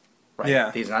gargoyles. Right?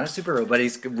 Yeah. He's not a superhero, but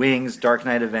he's wings, Dark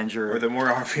Knight Avenger. Or the more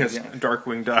obvious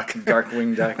Darkwing Duck.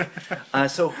 Darkwing Duck.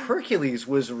 So Hercules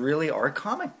was really our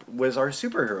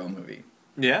superhero movie.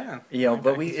 Yeah.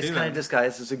 But it's kind of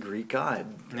disguised as a Greek god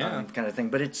kind of thing.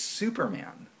 But it's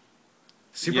Superman.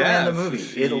 Superman the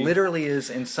movie. It literally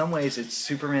is, in some ways, it's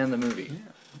Superman the movie.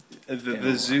 Yeah.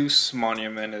 The Zeus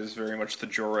monument is very much the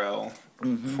Jor-El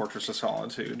Fortress of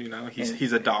Solitude.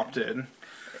 He's adopted.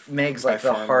 Meg's like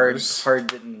the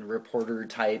hard-bitten reporter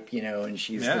type, and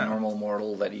she's the normal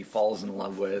mortal that he falls in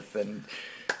love with,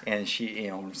 and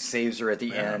she, saves her at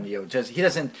the end. He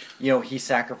doesn't, he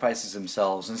sacrifices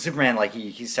himself, and Superman, like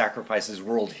he sacrifices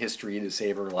world history to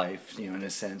save her life. In a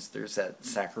sense, there's that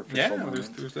sacrificial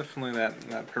moment. There's definitely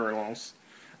that parallels.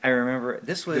 I remember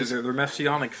this was they're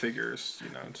messianic figures.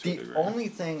 The only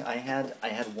thing I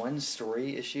had one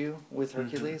story issue with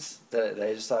Hercules that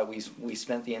I just thought we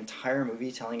spent the entire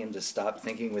movie telling him to stop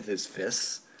thinking with his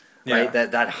fists. Right,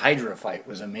 that Hydra fight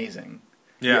was amazing.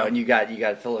 Yeah, and you got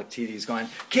Philoctetes going,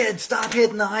 "Kid, stop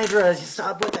hitting the Hydra.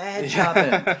 Stop with the head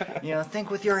chopping.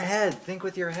 Think with your head. Think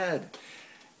with your head."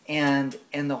 And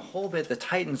the whole bit, the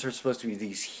Titans are supposed to be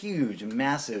these huge,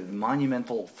 massive,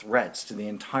 monumental threats to the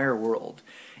entire world.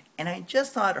 And I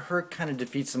just thought Herc kind of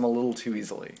defeats them a little too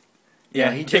easily.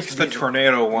 Yeah, he takes the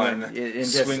tornado one,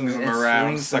 swings them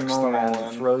around, sucks them all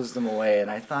in, throws them away. And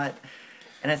I thought,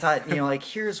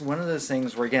 here's one of those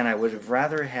things where, again, I would have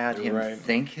rather had him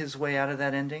think his way out of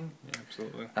that ending. Yeah,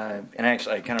 absolutely. And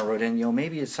actually, I kind of wrote in,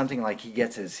 maybe it's something like he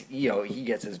gets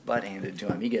his butt handed to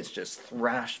him. He gets just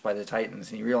thrashed by the Titans,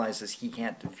 and he realizes he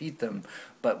can't defeat them.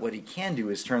 But what he can do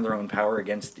is turn their own power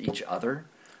against each other.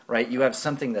 Right? You have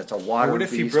something that's a water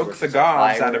beast. What if he broke the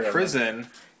gods out of prison,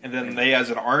 and then they, as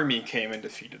an army, came and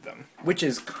defeated them? Which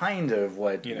is kind of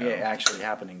what actually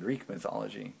happened in Greek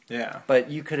mythology. Yeah. But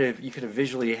you could have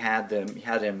visually had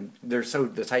him.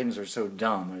 The Titans are so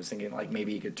dumb. I was thinking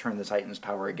maybe he could turn the Titans'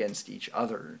 power against each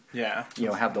other. Yeah.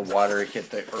 Have the water hit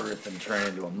the earth and turn it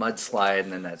into a mudslide,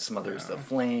 and then that smothers the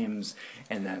flames,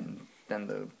 and then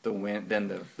the wind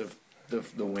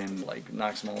the wind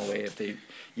knocks them all away. If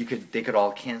they could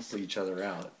all cancel each other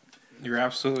out. You're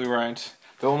absolutely right.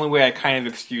 The only way I kind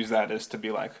of excuse that is to be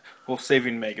like, well,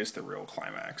 saving Meg is the real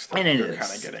climax. And it is.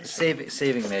 Kind of getting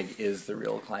saving Meg is the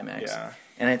real climax. Yeah.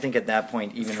 And I think at that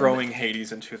point, even throwing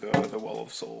Hades into the well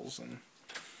of souls and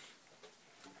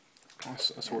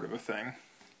a sort of a thing.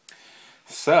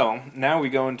 So now we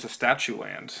go into Statue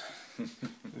Land.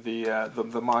 the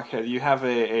mockhead. You have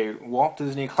a Walt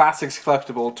Disney Classics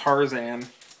collectible Tarzan.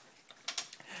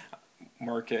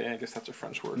 Marquet, I guess that's a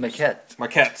French word.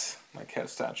 Maquette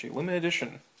statue. Limited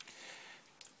edition.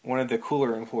 One of the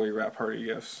cooler employee wrap party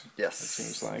gifts. Yes. It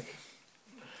seems like.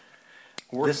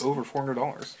 Worth over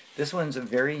 $400. This one's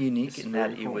very unique in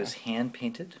that it was hand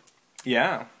painted.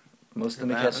 Yeah. Most of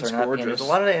the maquettes are not painted. A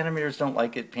lot of the animators don't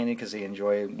like it painted because they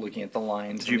enjoy looking at the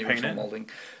lines and the original molding.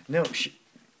 No,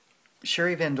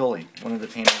 Sherry Van Dolly, one of the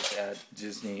painters at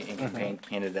Disney Ink and Paint,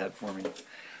 painted that for me.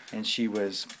 And she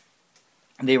was...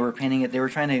 They were painting it. They were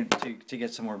trying to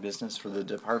get some more business for the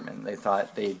department. They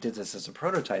thought they did this as a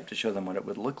prototype to show them what it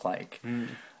would look like,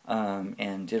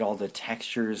 and did all the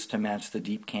textures to match the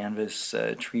deep canvas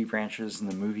tree branches in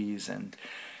the movies. And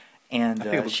I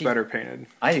think it looks better painted.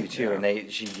 I do too. Yeah.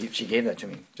 And she gave that to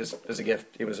me just as a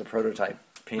gift. It was a prototype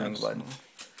painting blood,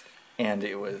 and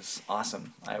it was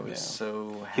awesome. I was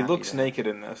so happy. He looks naked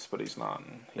in this, but he's not.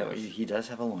 He does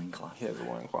have a loincloth. He has a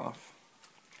loincloth.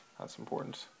 That's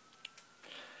important.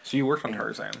 So you worked on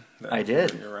Tarzan. I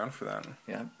did. You were around for that.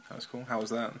 Yeah. That was cool. How was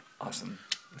that? Awesome.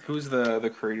 Who's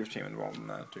the creative team involved in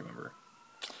that? Do you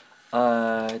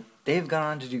remember? They've gone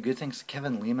on to do good things.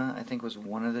 Kevin Lima, I think, was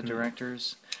one of the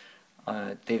directors.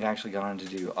 They've actually gone on to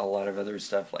do a lot of other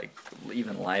stuff, like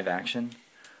even live action.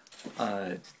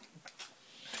 I'm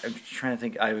trying to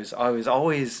think. I was a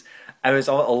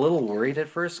little worried at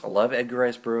first. I love Edgar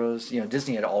Rice Burroughs.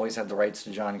 Disney had always had the rights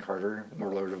to John Carter,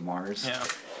 Warlord of Mars. Yeah.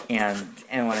 And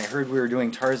when I heard we were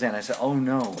doing Tarzan, I said, "Oh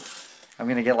no!" I'm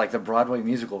gonna get like the Broadway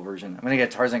musical version. I'm gonna get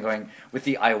Tarzan going with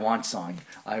the "I Want" song.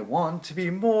 I want to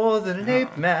be more than an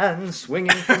ape man,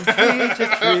 swinging from tree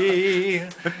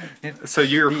to tree. So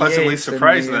you were pleasantly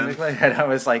surprised then. And I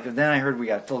was like, then I heard we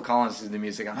got Phil Collins in the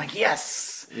music. I'm like,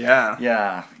 yes.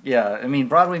 Yeah. Yeah. I mean,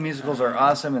 Broadway musicals are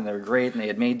awesome and they're great, and they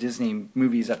had made Disney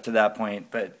movies up to that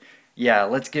point, but. Yeah,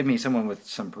 let's give me someone with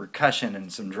some percussion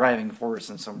and some driving force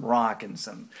and some rock and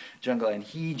some jungle. And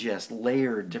he just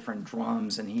layered different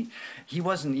drums, and he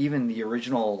wasn't even the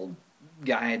original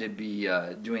guy to be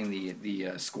doing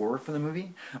the score for the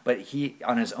movie, but he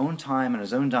on his own time, on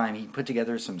his own dime, he put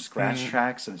together some scratch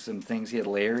tracks and some things he had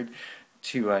layered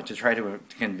to try to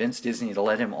convince Disney to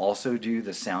let him also do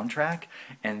the soundtrack,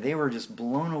 and they were just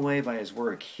blown away by his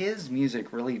work. His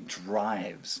music really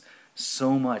drives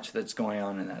so much that's going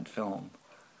on in that film,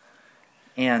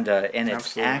 and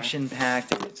it's action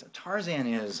packed. Tarzan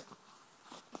is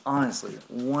honestly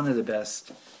one of the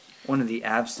best, one of the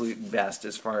absolute best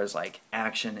as far as like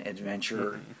action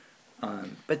adventure,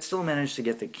 but still managed to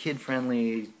get the kid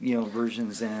friendly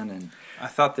versions in. And I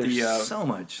thought there's so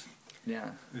much.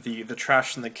 Yeah, the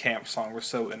trash in the camp song was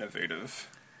so innovative.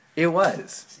 It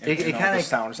was. It kind of the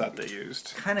sounds that they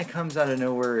used kind of comes out of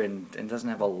nowhere and doesn't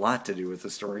have a lot to do with the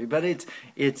story, but it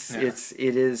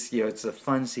is it's a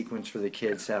fun sequence for the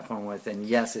kids to have fun with, and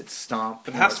yes, it's stomp.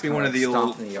 It has to be one of the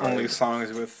only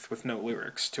songs with no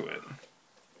lyrics to it.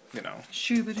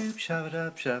 Shoobadoop,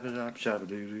 shabadoop, shabadoop,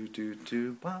 shabadoo doo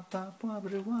doo, wop wop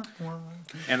wabadoo wop wop.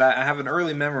 And I have an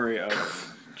early memory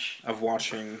of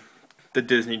watching the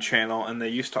Disney Channel, and they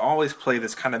used to always play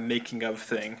this kind of making of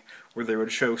thing where they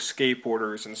would show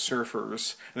skateboarders and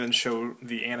surfers and then show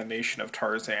the animation of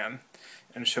Tarzan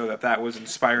and show that was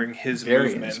inspiring his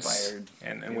movements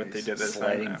and what they did as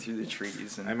sliding through the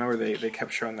trees. And I remember they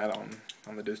kept showing that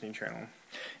on the Disney Channel.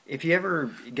 If you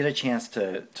ever get a chance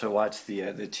to watch the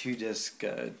 2-disc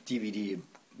DVD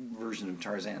version of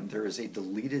Tarzan, there is a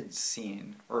deleted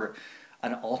scene or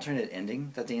an alternate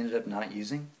ending that they ended up not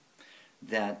using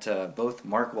that both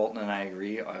Mark Walton and I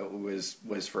agree was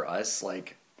for us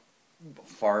like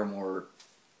far more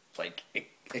like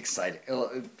exciting.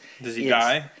 Does he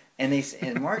die?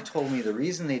 And Mark told me the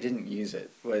reason they didn't use it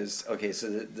was okay.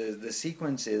 So the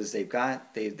sequence is they've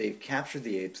captured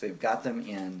the apes. They've got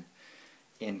them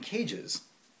in cages,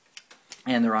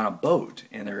 and they're on a boat,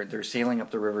 and they're sailing up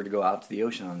the river to go out to the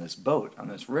ocean on this boat on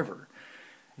this river,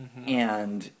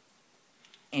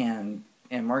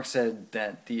 and Mark said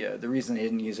that the reason they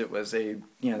didn't use it was they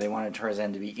wanted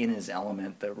Tarzan to be in his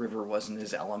element. The river wasn't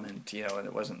his element, and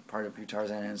it wasn't part of who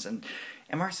Tarzan is. And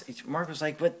Mark was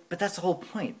like, but that's the whole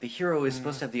point. The hero is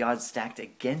supposed to have the odds stacked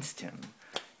against him.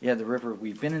 Yeah, the river.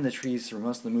 We've been in the trees through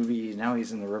most of the movie. Now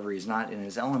he's in the river. He's not in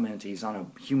his element. He's on a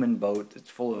human boat that's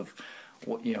full of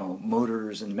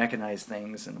motors and mechanized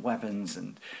things and weapons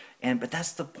but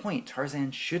that's the point.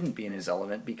 Tarzan shouldn't be in his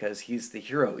element because he's the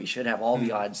hero. He should have all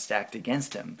the odds stacked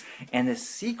against him. And this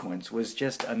sequence was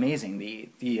just amazing.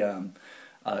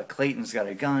 Clayton's got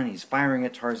a gun. He's firing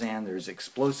at Tarzan. There's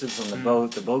explosives on the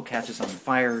boat. The boat catches on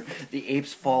fire. The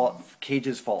apes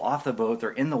cages fall off the boat.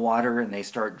 They're in the water and they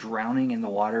start drowning in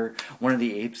the water. One of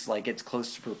the apes gets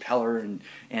close to the propeller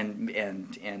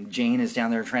and Jane is down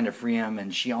there trying to free him,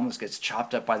 and she almost gets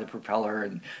chopped up by the propeller.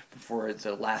 And before it's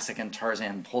the last second,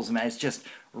 Tarzan pulls him out. It's just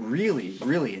really,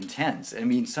 really intense. I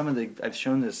mean, I've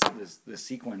shown this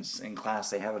sequence in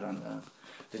class. They have it on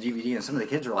the DVD, and some of the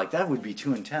kids are like, "That would be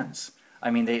too intense." I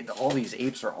mean, all these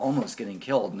apes are almost getting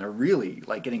killed, and they're really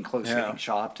getting close to getting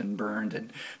chopped and burned.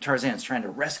 And Tarzan's trying to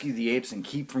rescue the apes and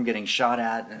keep from getting shot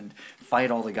at, and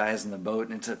fight all the guys in the boat.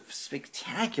 And it's a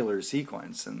spectacular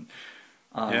sequence. And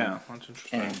that's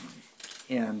interesting.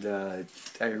 And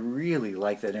I really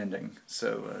like that ending.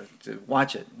 So to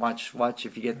watch it, watch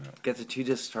if you get the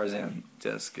 2-disc Tarzan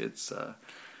disc. It's a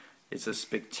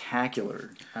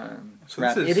spectacular.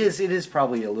 It is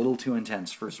probably a little too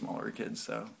intense for smaller kids,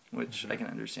 though, which I can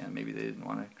understand. Maybe they didn't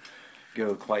want to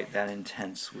go quite that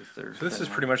intense with their. So this is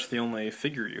pretty much the only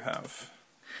figure you have.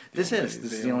 This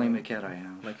is the only maquette I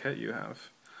have. Maquette you have.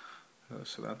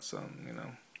 So that's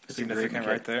it's significant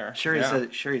right there.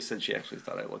 Sherry said she actually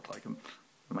thought I looked like him.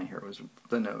 My hair was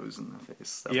the nose and the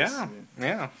face.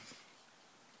 Yeah.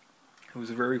 It was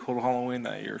a very cold Halloween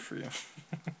that year for you.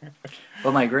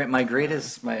 Well,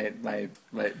 the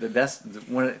best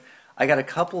one. I got a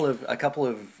couple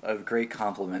of great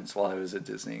compliments while I was at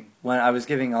Disney. When I was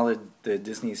giving all the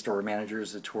Disney store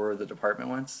managers a tour of the department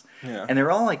once, and they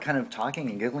were all kind of talking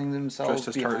and giggling to themselves.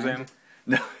 Just as Tarzan.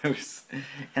 No, it was,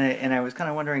 and I was kind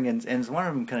of wondering, and one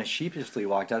of them kind of sheepishly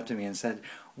walked up to me and said,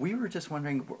 "We were just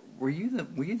wondering, were you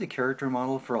the character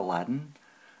model for Aladdin?"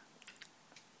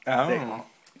 Oh.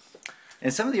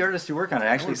 And some of the artists who work on it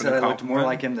actually would've said been I a looked more compliment.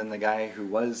 like him than the guy who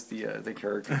was the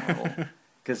character model,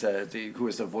 because who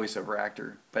was the voiceover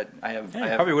actor. But I have,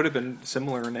 Yeah, probably would have been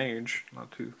similar in age,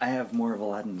 not too. I have more of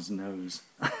Aladdin's nose.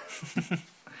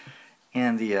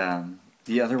 And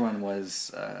the other one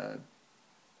was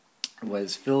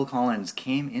Phil Collins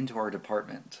came into our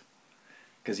department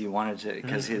because he wanted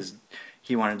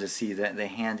to see the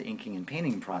hand inking and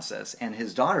painting process, and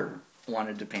his daughter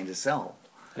wanted to paint a cell.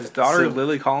 His daughter, So-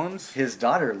 Lily Collins? His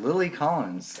daughter, Lily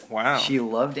Collins. Wow. She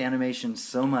loved animation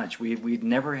so much. We'd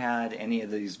never had any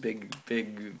of these big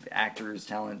actors,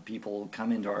 talent people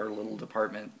come into our little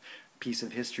department piece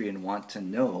of history and want to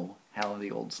know how the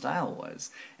old style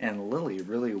was. And Lily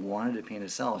really wanted to paint a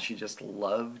cell. She just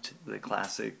loved the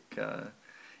classic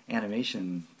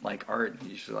animation, like art.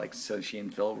 So she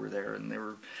and Phil were there, and they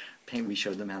were we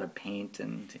showed them how to paint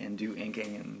and do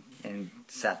inking and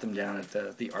sat them down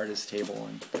at the artist table,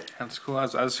 and That's cool.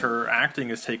 As her acting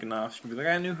is taken off, she'd be like,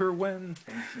 I knew her when.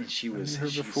 and she was her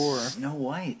before. Snow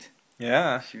White.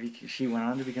 Yeah. She went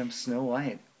on to become Snow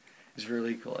White. It was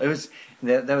really cool. It was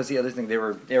that was the other thing. They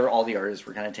were all the artists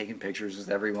were kind of taking pictures with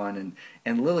everyone,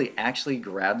 and Lily actually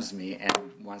grabs me and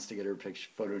wants to get her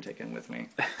photo taken with me.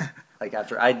 Like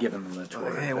after I'd given them the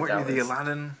tour. Hey, but weren't you that the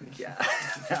Aladdin Yeah,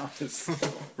 that was.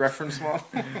 reference model?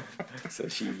 So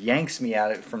she yanks me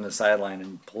at it from the sideline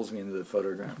and pulls me into the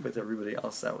photograph with everybody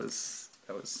else. That was.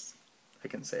 I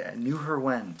can say I knew her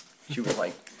when she was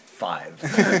like 5.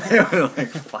 Like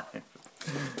 5.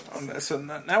 So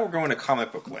now we're going to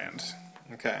comic book land.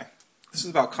 Okay. This is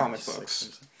about comic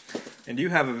books. And you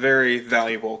have a very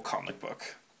valuable comic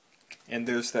book. And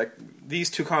there's these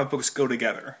two comic books go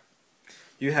together.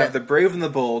 You have The Brave and the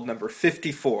Bold, number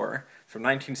 54, from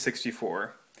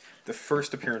 1964, the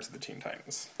first appearance of the Teen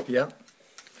Titans. Yep.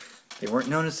 They weren't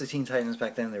known as the Teen Titans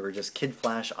back then. They were just Kid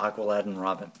Flash, Aqualad, and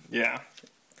Robin. Yeah.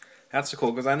 That's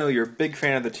cool, because I know you're a big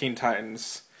fan of the Teen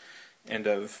Titans and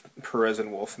of Perez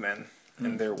and Wolfman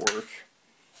and their work.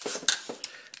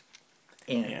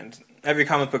 And every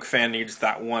comic book fan needs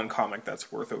that one comic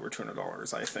that's worth over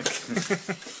 $200, I think.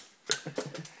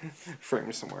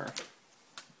 Framed somewhere.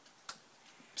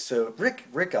 So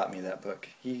Rick got me that book.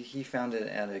 He found it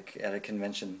at a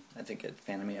convention, I think at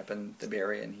Fanime up in the Bay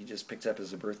Area, and he just picked it up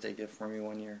as a birthday gift for me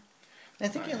one year. I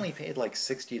think he only paid like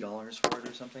 $60 for it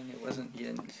or something. It wasn't, he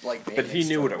didn't like pay But he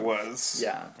knew extra. what it was.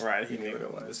 Yeah. Right, he knew what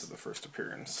it was. This is the first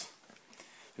appearance.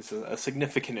 This is a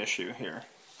significant issue here.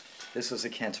 This was a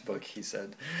Kent book, he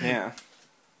said. Yeah.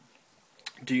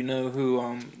 Do you know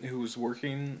who was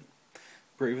working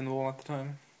Brave and the Bold at the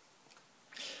time?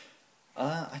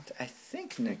 I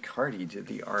think Nick Hardy did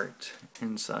the art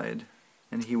inside,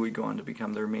 and he would go on to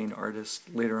become their main artist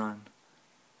later on.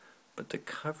 But the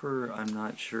cover, I'm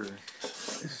not sure.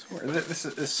 It's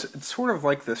sort of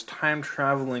like this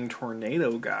time-traveling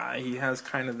tornado guy. He has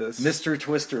kind of this... Mr.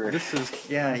 Twister. This is...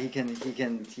 Yeah, he can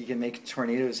make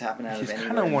tornadoes happen out He's of kind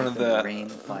anywhere. of one of the rain,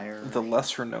 fire. the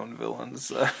lesser-known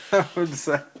villains, I would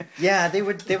say. Yeah, they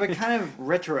would kind of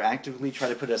retroactively try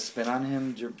to put a spin on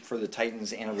him for the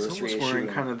Titans He's anniversary almost issue. wearing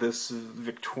kind of this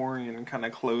Victorian kind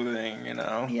of clothing, you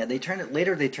know? Yeah, they turned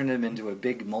him into a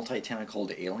big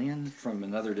multi-tentacled alien from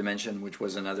another dimension, which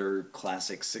was another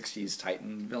classic 60s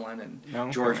Titan villain,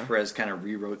 and George Perez kind of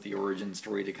rewrote the origin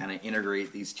story to kind of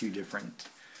integrate these two different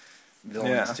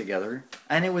villains together.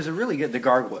 And it was a really good... The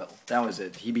Gargoyle, that was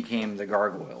it. He became the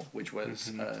Gargoyle, which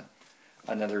was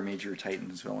another major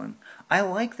Titans villain. I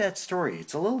like that story.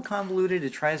 It's a little convoluted.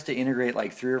 It tries to integrate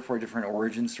like 3 or 4 different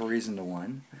origin stories into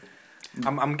one.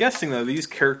 I'm guessing, though, these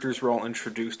characters were all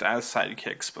introduced as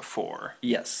sidekicks before.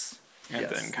 Yes. And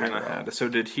then kind of had... So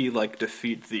did he, like,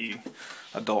 defeat the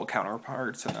adult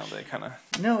counterparts, and now they kind of...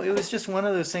 No, it was just one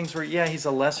of those things where, yeah, he's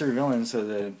a lesser villain, so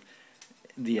they're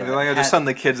like, I just send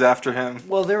the kids after him.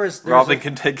 Well, there was Robin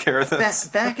can take care of this.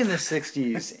 Back in the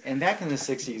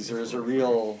 60s, there was a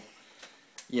real,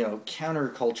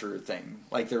 counterculture thing.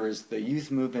 Like, there was the youth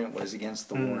movement was against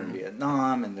the war in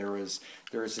Vietnam, and there was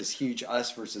this huge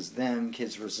us versus them,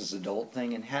 kids versus adult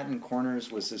thing, and Hatton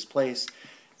Corners was this place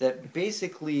that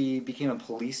basically became a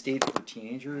police state for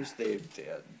teenagers. They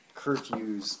had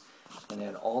curfews and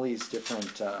had all these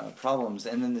different problems,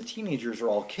 and then the teenagers are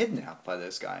all kidnapped by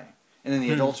this guy. And then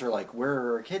the adults are like, where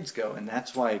are our kids go? And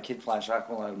that's why Kid Flash,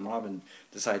 Aqualad, and Robin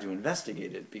decide to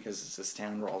investigate it, because it's this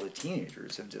town where all the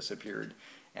teenagers have disappeared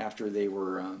after they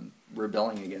were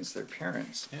rebelling against their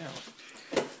parents.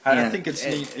 Yeah. I think it's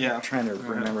neat. Yeah. I'm trying to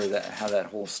remember how that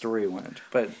whole story went.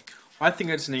 But I think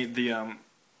it's neat.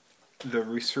 The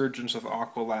resurgence of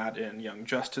Aqualad in Young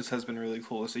Justice has been really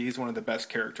cool to see. He's one of the best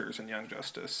characters in Young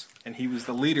Justice. And he was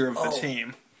the leader of the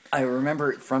team. I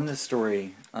remember from this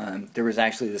story, there was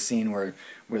actually the scene where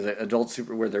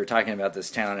where they're talking about this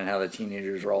town and how the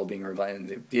teenagers are all being rebellious,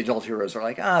 and the adult heroes are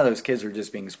like, those kids are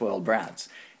just being spoiled brats.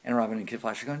 And Robin and Kid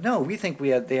Flash are going, no, we think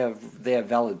they have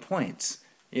valid points.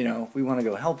 We want to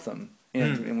go help them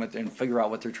and figure out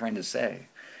what they're trying to say.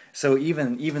 So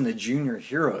even the junior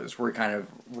heroes were kind of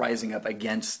rising up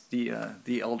against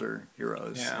the elder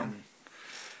heroes. Yeah.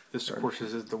 This, of course,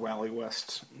 is the Wally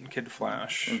West Kid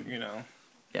Flash,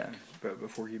 Yeah. But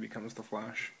before he becomes the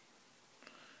Flash.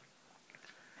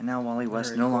 And now Wally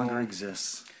West no longer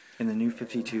exists. In the New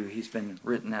 52, he's been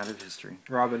written out of history.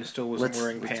 Robin still wasn't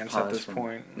wearing pants at this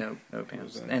point. No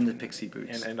pants. And the pixie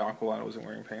boots. And Aqualad wasn't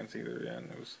wearing pants either. Yeah, and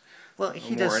it was. Well,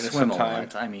 he does swim a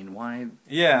lot. I mean, why?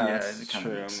 Yeah, that's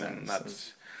true. And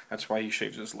that's why he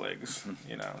shaves his legs.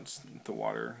 It's the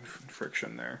water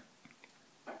friction there.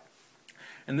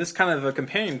 And this kind of a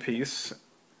companion piece,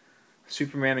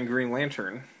 Superman and Green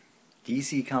Lantern.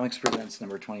 DC Comics presents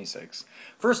number 26.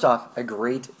 First off, a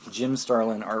great Jim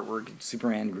Starlin artwork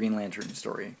Superman Green Lantern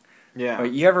story. Yeah.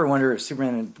 You ever wonder if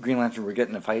Superman and Green Lantern were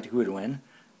getting a fight, who would win?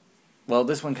 Well,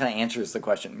 this one kind of answers the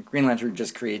question. Green Lantern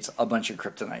just creates a bunch of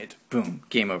kryptonite. Boom,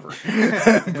 game over.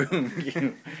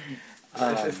 Boom.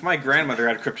 If my grandmother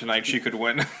had kryptonite, she could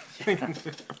win.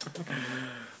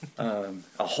 A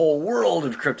whole world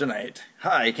of kryptonite.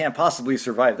 You can't possibly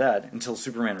survive that until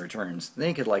Superman returns. Then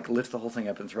he could lift the whole thing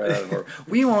up and throw it out of the door.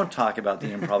 We won't talk about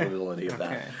the improbability of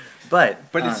that. But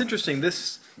it's interesting.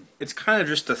 It's kind of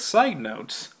just a side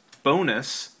note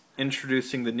bonus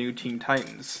introducing the new Teen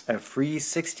Titans. A free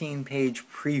 16-page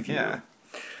preview. Yeah.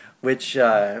 Which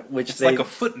it's like a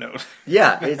footnote.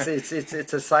 Yeah,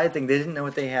 it's a side thing. They didn't know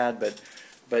what they had, but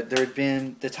there had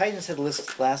been the Titans had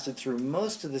lasted through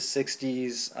most of the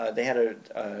 60s. They had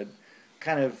a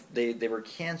kind of they were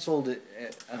canceled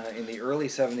in the early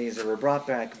 70s. They were brought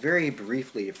back very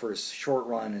briefly for a short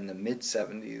run in the mid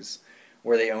 70s,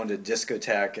 where they owned a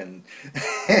discotheque and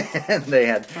and they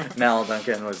had Mal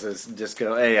Duncan was this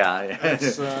disco.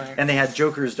 And they had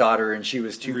Joker's daughter, and she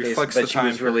was Two-Face, but she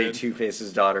was really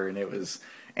Two-Face's daughter, and it was.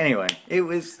 Anyway, it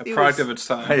was a product of its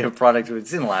time. A product of it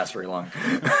didn't last very long.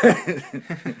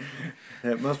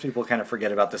 Most people kind of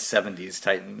forget about the 70s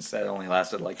Titans. That only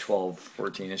lasted 12,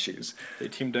 14 issues. They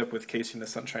teamed up with Casey and the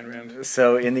Sunshine Band.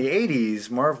 So in the 80s,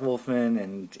 Marv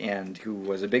Wolfman and who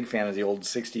was a big fan of the old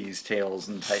 60s Tales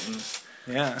and Titans.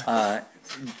 Yeah.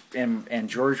 And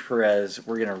George Perez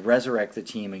were going to resurrect the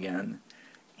team again,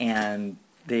 and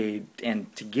to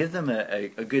give them a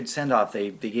good send-off, they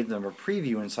gave them a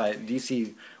preview inside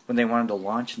DC when they wanted to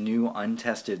launch new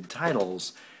untested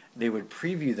titles. They would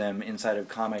preview them inside of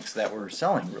comics that were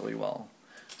selling really well.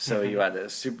 So you had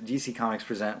DC Comics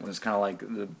Present was kind of like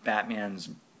the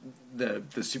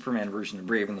the Superman version of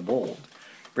Brave and the Bold.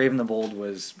 Brave and the Bold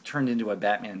was turned into a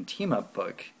Batman team-up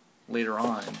book later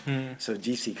on. So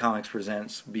DC Comics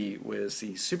Presents was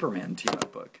the Superman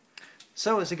team-up book.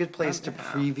 So it's a good place to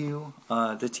preview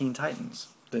the Teen Titans,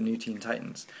 the new Teen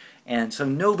Titans. And so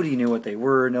nobody knew what they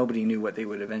were. Nobody knew what they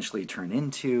would eventually turn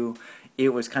into. It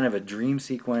was kind of a dream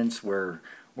sequence where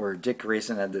Dick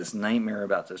Grayson had this nightmare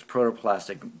about this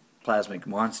protoplasmic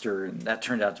monster, and that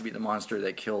turned out to be the monster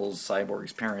that kills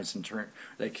Cyborg's parents and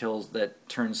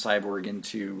turns Cyborg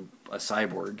into a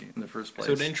cyborg in the first place.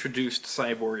 So it introduced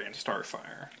Cyborg and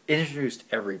Starfire. It introduced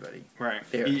everybody. Right.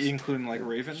 Including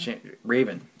Raven?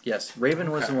 Raven, yes.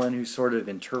 Raven was the one who sort of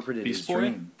interpreted his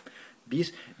dream.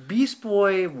 Beast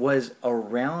Boy was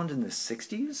around in the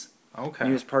 60s. Okay.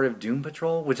 He was part of Doom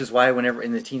Patrol, which is why whenever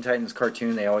in the Teen Titans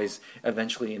cartoon they always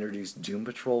eventually introduced Doom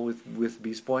Patrol with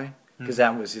Beast Boy, because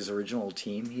that was his original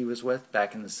team he was with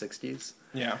back in the 60s.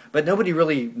 Yeah. But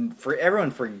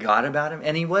everyone forgot about him,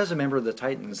 and he was a member of the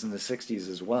Titans in the 60s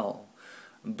as well.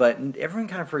 But everyone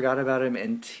kind of forgot about him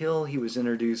until he was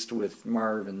introduced with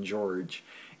Marv and George.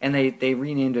 And they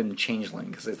renamed him Changeling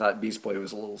because they thought Beast Boy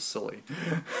was a little silly.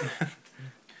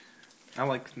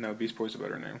 Beast Boy's a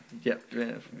better name. Yep.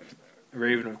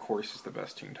 Raven, of course, is the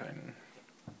best Teen Titan.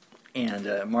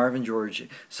 And Marv and George.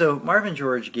 So Marv and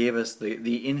George gave us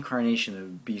the incarnation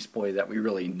of Beast Boy that we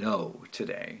really know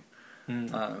today.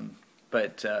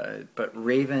 But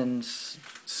Raven,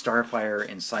 Starfire,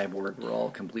 and Cyborg were all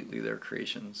completely their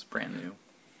creations, brand new.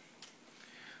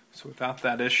 So without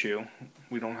that issue,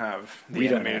 we don't have the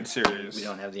animated series. We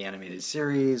don't have the animated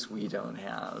series. We don't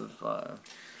have... I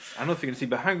don't know if you can see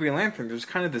behind Green Lantern. There's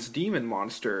kind of this demon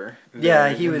monster.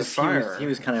 He was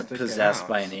kind of possessed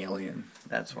by an alien.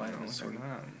 That's why it was sort of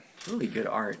really good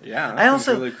art. Yeah, that was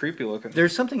really creepy looking.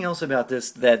 There's something else about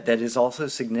this that is also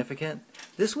significant.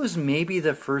 This was maybe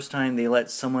the first time they let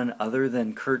someone other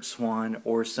than Kurt Swan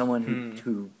or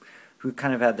someone who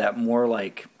kind of had that more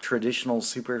like traditional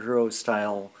superhero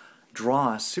style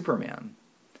draw Superman.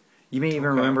 You may even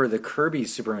remember the Kirby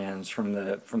Supermans from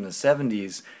the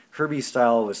 70s. Kirby's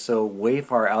style was so way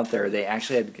far out there. They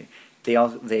actually had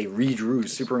they redrew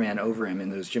Superman over him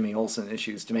in those Jimmy Olsen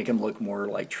issues to make him look more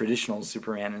like traditional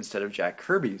Superman instead of Jack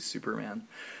Kirby's Superman.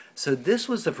 So this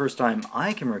was the first time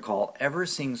I can recall ever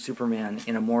seeing Superman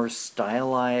in a more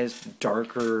stylized,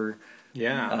 darker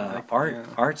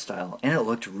art style, and it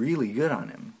looked really good on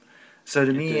him. So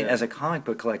to me, as a comic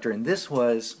book collector, and this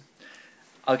was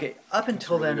okay. Up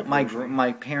until then,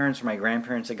 my parents or my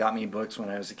grandparents had got me books when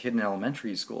I was a kid in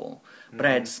elementary school, but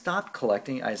I had stopped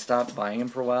collecting. I had stopped buying them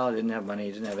for a while. I didn't have money.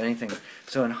 I didn't have anything.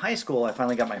 So in high school, I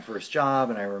finally got my first job,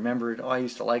 and I remembered, I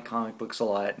used to like comic books a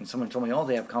lot. And someone told me,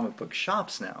 they have comic book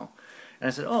shops now. And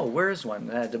I said, where's one?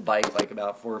 And I had to bike like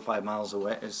about 4 or 5 miles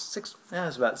away. It was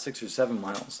about 6 or 7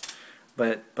 miles.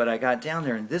 But I got down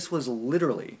there, and this was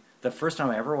literally the first time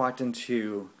I ever walked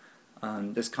into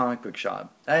this comic book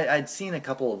shop. I'd seen a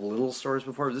couple of little stores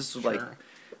before. This was like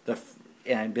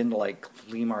and I'd been to like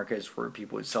flea markets where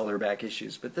people would sell their back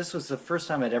issues. But this was the first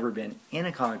time I'd ever been in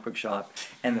a comic book shop,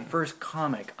 and the first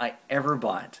comic I ever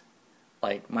bought,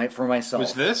 like for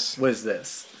myself, was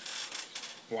this.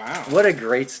 Wow. What a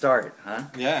great start, huh?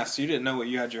 Yeah, so you didn't know what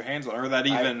you had your hands on, or that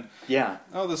even...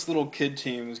 this little kid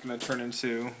team is going to turn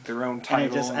into their own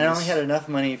title. I only had enough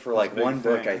money for like one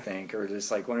book, I think, or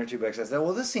just like 1 or 2 books. I said,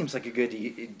 this seems like a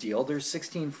good deal. There's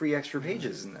 16 free extra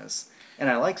pages in this. And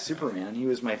I like Superman. He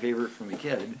was my favorite from a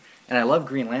kid. And I love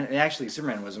Green Lantern. Actually,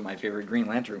 Superman wasn't my favorite. Green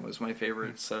Lantern was my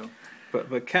favorite, so...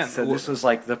 But Ken... So this was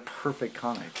like the perfect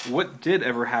comic. What did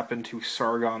ever happen to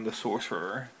Sargon the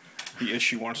Sorcerer? The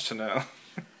issue wants to know.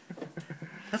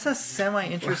 That's a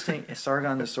semi-interesting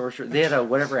Sargon the Sorcerer. They had a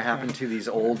whatever happened to these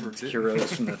old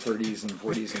heroes from the 30s and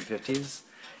 40s and 50s.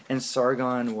 And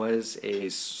Sargon was a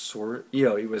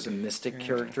he was a mystic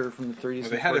character from the 30s and 40s.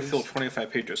 They had to fill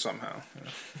 25 pages somehow.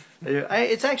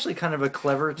 It's actually kind of a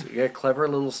clever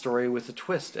little story with a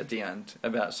twist at the end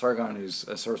about Sargon, who's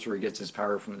a sorcerer, gets his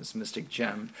power from this mystic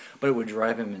gem, but it would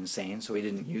drive him insane, so he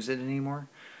didn't use it anymore.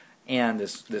 And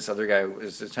this other guy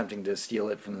was attempting to steal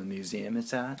it from the museum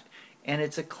it's at. And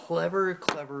it's a clever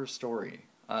story.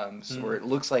 Where it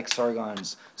looks like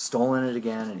Sargon's stolen it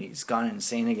again, and he's gone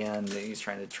insane again, and he's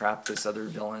trying to trap this other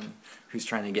villain who's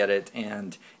trying to get it.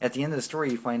 And at the end of the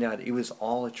story, you find out it was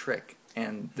all a trick,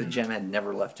 and the gem had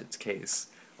never left its case.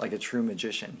 Like a true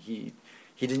magician, he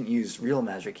didn't use real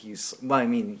magic. He used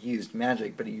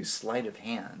magic, but he used sleight of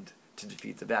hand to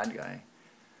defeat the bad guy.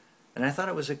 And I thought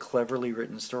it was a cleverly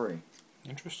written story.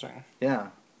 Interesting. Yeah.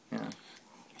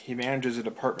 He manages a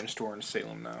department store in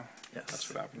Salem now. Yes. That's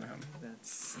what happened to him.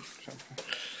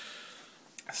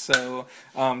 So,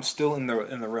 still in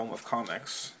the realm of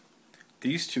comics,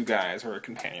 these two guys are a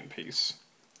companion piece.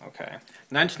 Okay.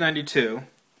 1992,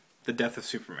 The Death of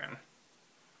Superman.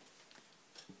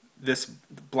 This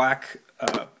black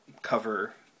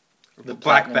cover... The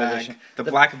black bag edition. The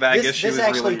black bag issue is released. This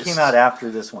actually came out after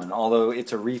this one, although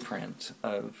it's a reprint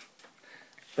of...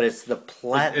 But it's the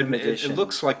platinum edition. It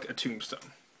looks like a tombstone.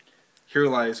 Here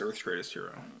lies Earth's greatest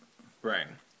hero. Right.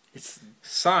 It's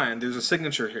signed. There's a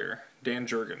signature here. Dan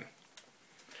Jurgen.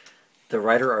 The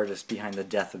writer-artist behind The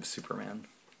Death of Superman.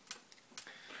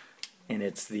 And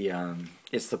it's the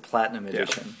platinum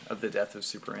edition of The Death of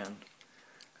Superman.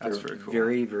 That's very cool.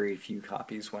 Very, very few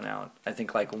copies went out. I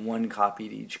think like 1 copy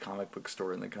to each comic book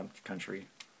store in the country,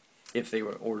 if they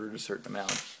were ordered a certain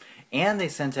amount. And they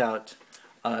sent out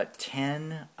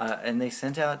 10, and they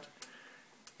sent out,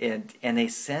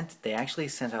 they actually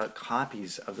sent out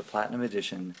copies of the Platinum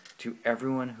Edition to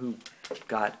everyone who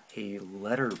got a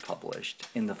letter published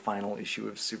in the final issue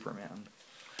of Superman.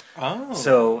 Oh.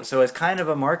 So as kind of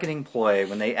a marketing ploy,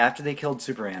 after they killed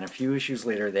Superman, a few issues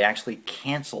later, they actually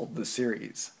canceled the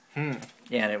series. And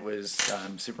it was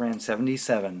Superman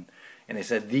 77, and they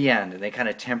said the end, and they kind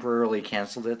of temporarily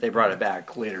canceled it. They brought it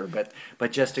back later, but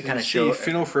just to kind of show.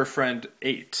 Funeral for a Friend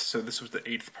 8, so this was the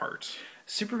 8th part.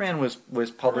 Superman was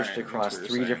published across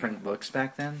 3 different books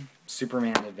back then.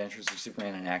 Superman, Adventures of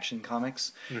Superman, and Action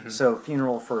Comics. Mm-hmm. So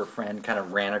Funeral for a Friend kind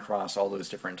of ran across all those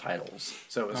different titles.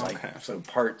 So it was so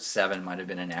part 7 might have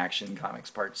been in Action Comics,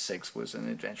 part 6 was in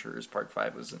Adventures, part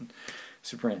 5 was in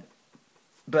Superman.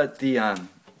 But the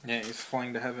he's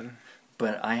flying to heaven.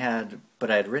 But I had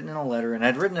written in a letter, and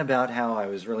I'd written about how I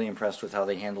was really impressed with how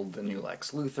they handled the new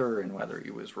Lex Luthor and whether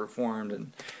he was reformed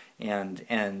and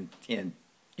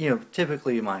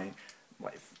typically my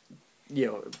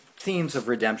themes of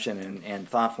redemption and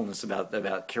thoughtfulness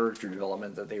about character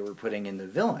development that they were putting in the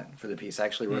villain for the piece. I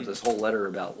actually wrote this whole letter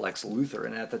about Lex Luthor,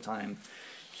 and at the time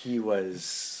he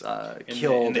was And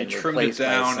killed and they and trimmed it replaced by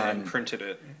his down son. and printed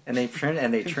it. And they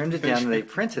trimmed it down and they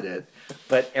printed it.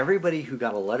 But everybody who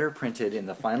got a letter printed in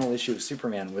the final issue of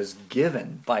Superman was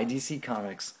given by DC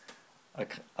Comics a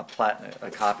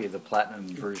copy of the platinum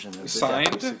version of the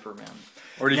Signed? Death of Superman.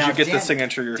 Or did you get the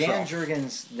signature yourself? Dan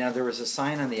Jurgens, now there was a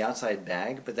sign on the outside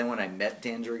bag, but then when I met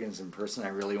Dan Jurgens in person, I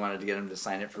really wanted to get him to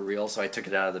sign it for real, so I took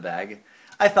it out of the bag.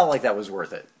 I felt like that was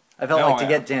worth it. I felt like to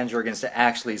get Dan Jurgens to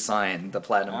actually sign the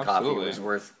platinum copy was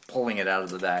worth pulling it out of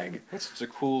the bag. That's a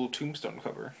cool Tombstone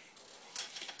cover.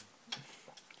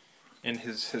 And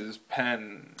his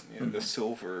pen, the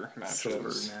silver matches.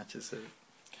 Silver matches it.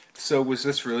 So was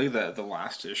this really the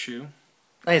last issue?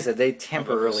 Like I said, they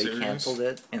temporarily canceled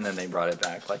it, and then they brought it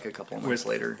back like a couple of months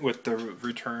later. With the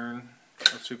return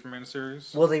of Superman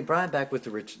series? Well, they brought it back with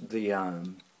the replacements.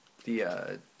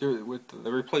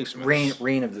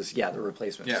 Reign of this, the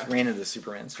replacements. Yeah. Reign of the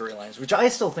Superman storylines, which I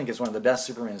still think is one of the best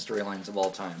Superman storylines of all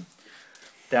time.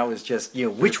 That was just,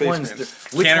 which one's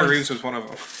Keanu Reeves was one of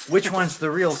them. Which one's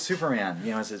the real Superman?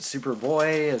 Is it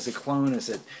Superboy? Is it clone? Is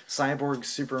it Cyborg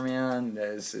Superman?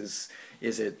 Is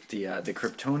it the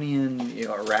Kryptonian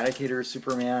Eradicator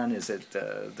Superman? Is it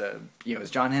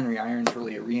is John Henry Irons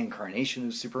really a reincarnation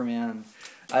of Superman?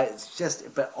 It's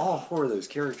just, but all four of those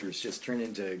characters just turned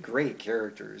into great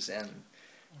characters, and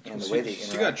the way they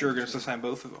interact. You got Jurgens to sign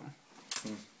both of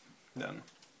them. Then.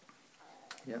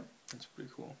 Yep. That's pretty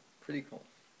cool. Pretty cool.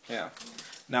 Yeah.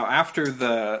 Now, after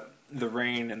the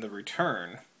Reign and the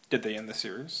Return, did they end the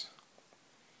series?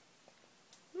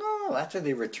 No, after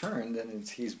they returned, then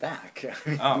he's back.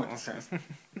 Oh, okay.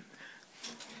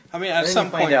 I mean, at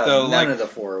some point, though, none of the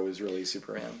four was really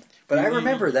Superman. But I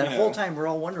remember that whole time we're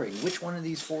all wondering which one of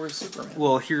these four is Superman.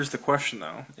 Well, here's the question,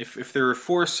 though: if there were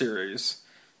 4 series,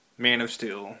 Man of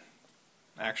Steel,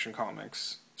 Action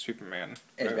Comics, Superman,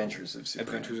 Adventures of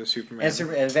Superman, and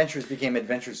Adventures became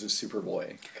Adventures of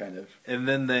Superboy, kind of, and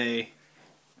then they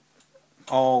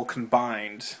all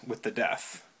combined with the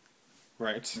Death,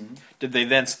 right? Mm-hmm. Did they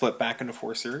then split back into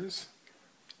 4 series?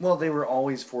 Well, they were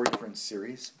always 4 different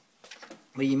series.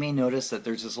 But you may notice that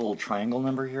there's this little triangle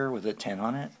number here with a 10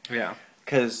 on it. Yeah.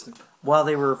 Because while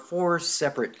they were 4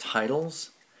 separate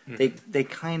titles, they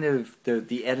kind of,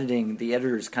 the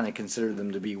editors kind of considered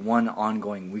them to be one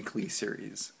ongoing weekly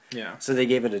series. Yeah. So they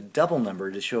gave it a double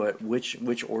number to show it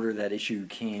which order that issue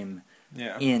came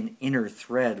in inner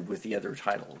thread with the other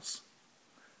titles.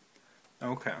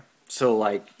 Okay. So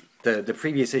like the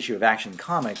previous issue of Action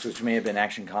Comics, which may have been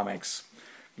Action Comics,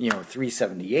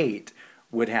 378,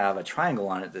 would have a triangle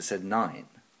on it that said 9.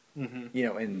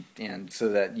 Mm-hmm. And so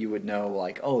that you would know,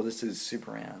 like, oh, this is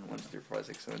Superman 1 through 4,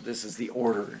 6, 7. This is the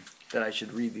order that I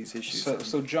should read these issues.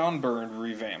 So John Byrne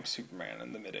revamped Superman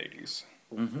in the mid '80s.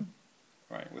 Mm-hmm.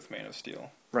 Right, with Man of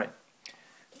Steel. Right.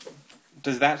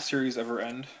 Does that series ever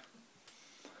end?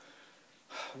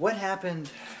 What happened?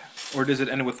 Or does it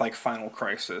end with like Final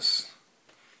Crisis?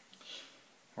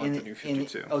 Or the New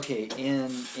 52?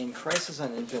 In Crisis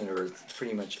on Infinite Earth,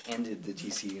 pretty much ended the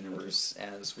DC universe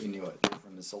as we knew it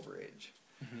from the Silver Age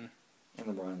and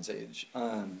the Bronze Age.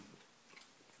 And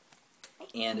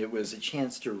it was a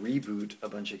chance to reboot a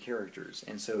bunch of characters.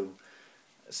 And so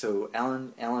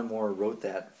Alan Moore wrote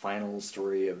that final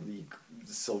story of the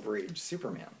Silver Age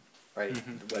Superman, right?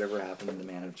 Mm-hmm. Whatever Happened to the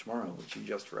Man of Tomorrow, which you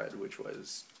just read, which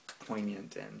was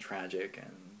poignant and tragic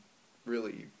and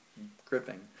really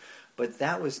gripping. But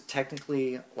that was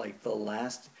technically like the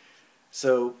last.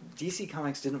 So DC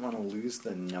Comics didn't want to lose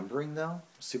the numbering, though.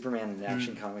 Superman and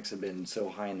Action Comics had been so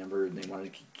high numbered, and they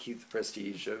wanted to keep the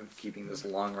prestige of keeping this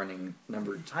long-running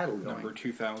numbered title going. Number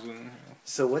 2000.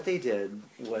 So what they did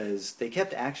was they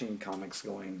kept Action Comics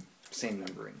going, same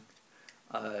numbering,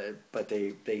 but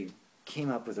they came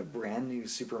up with a brand new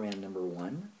Superman number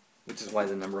 1. Which is why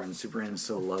the number on Superman is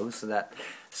so low.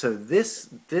 So this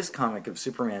comic of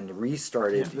Superman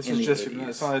restarted this in is the just 80s.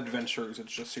 It's not Adventures.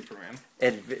 It's just Superman.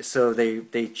 So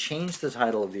they changed the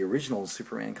title of the original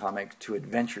Superman comic to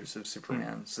Adventures of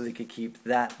Superman, so they could keep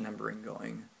that numbering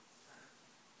going.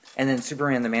 And then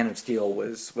Superman: The Man of Steel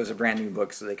was a brand new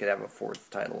book, so they could have a 4th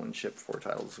title and ship 4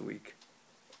 titles a week.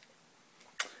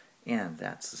 And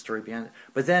that's the story behind it.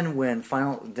 But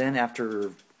then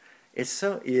after. It's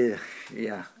so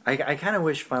yeah. I kind of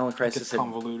wish Final Crisis had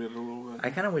convoluted a little bit. I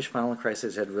kind of wish Final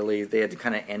Crisis had they had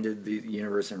kind of ended the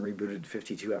universe and rebooted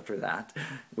 52 after that.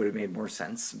 Would have made more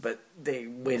sense. But they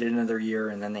waited another year,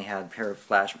 and then they had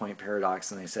Flashpoint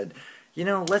Paradox, and they said,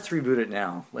 let's reboot it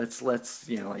now. Let's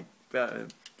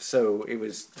so it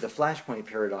was the Flashpoint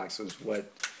Paradox was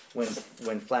what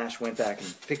when Flash went back and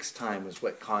fixed time was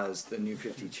what caused the New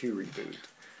 52 reboot.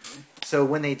 So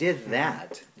when they did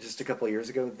that just a couple of years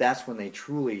ago, that's when they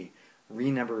truly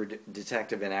renumbered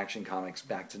Detective and Action Comics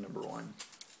back to number 1.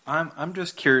 I'm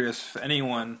just curious if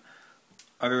anyone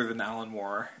other than Alan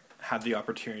Moore had the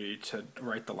opportunity to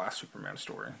write the last Superman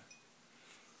story.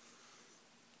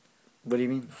 What do you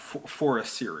mean? For a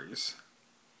series.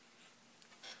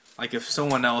 Like if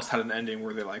someone else had an ending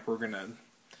where they're like, we're gonna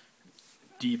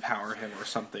depower him or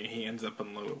something, he ends up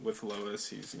with Lois.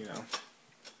 He's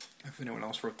if anyone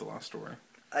else wrote the last story.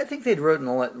 I think they'd written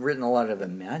a lot of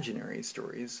imaginary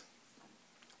stories.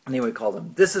 And they would call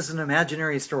them, this is an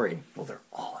imaginary story. Well, they're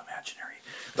all imaginary.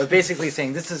 But basically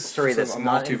saying this is a story that's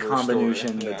not in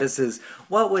combination, but this is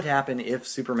what would happen if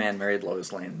Superman married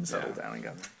Lois Lane and settled down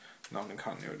together. Not in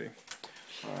continuity.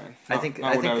 All right. I think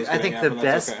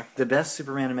the best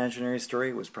Superman imaginary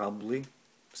story was probably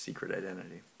Secret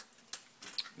Identity.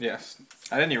 Yes.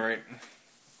 At any rate,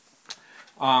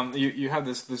 you have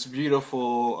this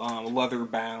beautiful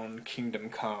leather-bound Kingdom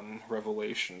Come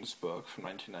Revelations book from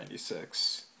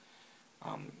 1996.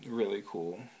 Really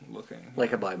cool looking.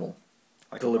 Like a Bible.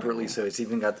 Deliberately so. It's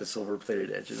even got the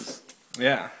silver-plated edges.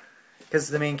 Yeah. Because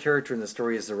the main character in the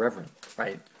story is the Reverend,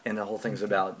 right? And the whole thing's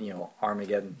about,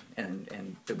 Armageddon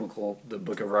and the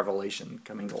book of Revelation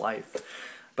coming to life.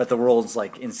 But the world's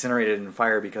like incinerated in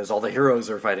fire because all the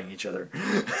heroes are fighting each other.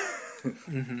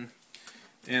 Mm-hmm.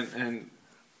 And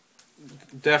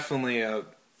definitely a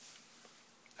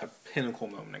pinnacle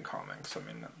moment in comics. I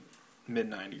mean,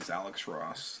 mid-90s Alex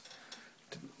Ross.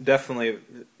 Definitely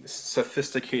a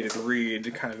sophisticated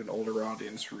read, kind of an older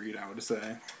audience read, I would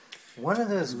say. One of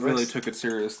those books, really took it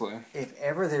seriously. If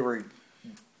ever they were,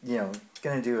 going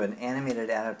to do an animated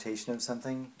adaptation of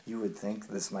something, you would think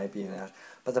this might be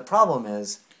but the problem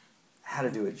is how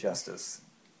to do it justice.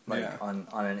 On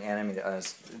an animated,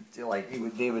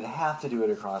 they would have to do it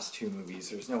across 2 movies.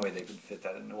 There's no way they could fit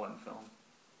that into one film.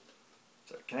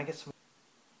 So, can I get some?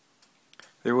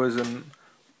 There was an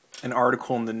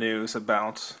article in the news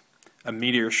about a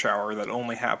meteor shower that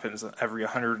only happens every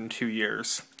 102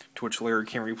 years, to which Larry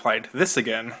King replied, "This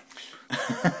again."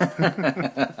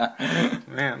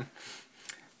 Man.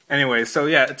 Anyway, so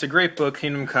yeah, it's a great book,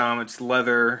 Kingdom Come. It's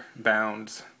leather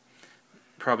bound.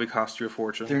 Probably cost you a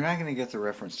fortune. They're not going to get the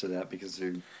reference to that because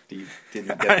they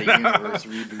didn't get the universe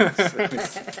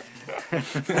reboots.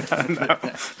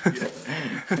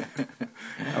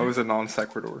 That was a non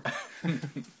sequitur.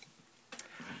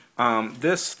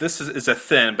 This is a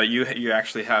thin, but you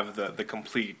actually have the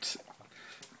complete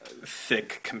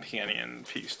thick companion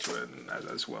piece to it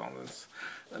as well.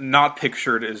 Not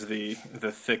pictured is the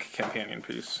thick companion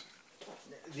piece.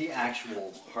 The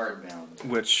actual hardbound.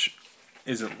 Which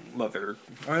isn't leather.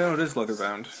 Oh no, it is leather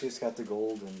bound. See, it's got the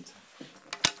gold and...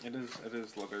 It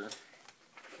is leather.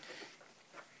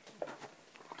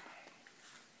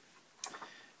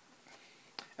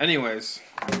 Anyways.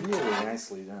 Really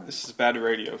nicely done. This is bad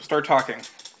radio. Start talking.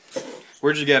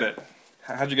 Where'd you get it?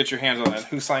 How'd you get your hands on it?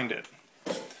 Who signed it?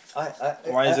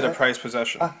 Why is it a prized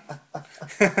possession?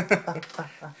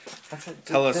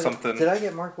 Tell us something. Did I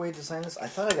get Mark Waid to sign this? I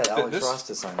thought I got Alex Ross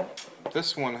to sign it.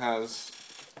 This one has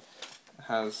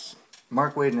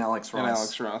Mark Waid and Alex Ross. And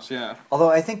Alex Ross, yeah. Although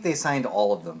I think they signed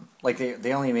all of them. Like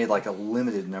they only made like a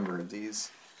limited number of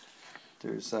these.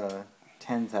 There's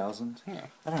 10,000. Yeah.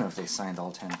 I don't know if they signed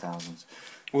all 10,000.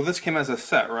 Well, this came as a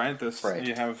set, right? Right.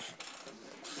 You have.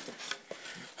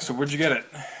 So where'd you get it?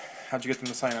 How'd you get them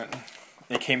to sign it?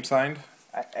 It came signed?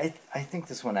 I think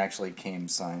this one actually came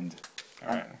signed.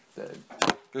 All right.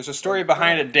 There's a story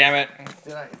behind it. Damn it!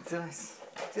 Did I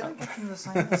get them to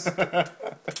sign this?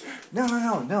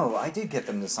 No. I did get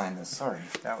them to sign this. Sorry,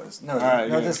 that was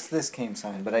This came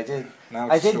signed, but I did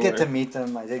get to meet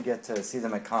them. I did get to see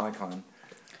them at Comic-Con.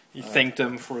 You thanked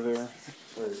them for their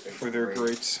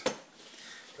greats.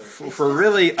 For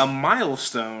really a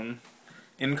milestone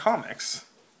in comics.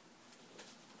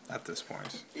 At this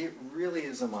point, it really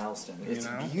is a milestone. It's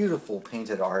beautiful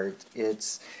painted art.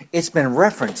 It's been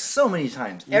referenced so many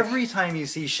times. Every time you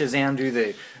see Shazam do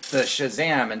the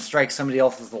Shazam and strike somebody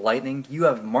else with the lightning, you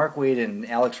have Mark Waid and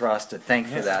Alex Ross to thank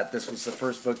for that. This was the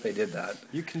first book they did that.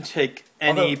 You can take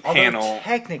any panel. Although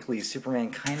technically,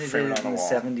 Superman kind of did it in the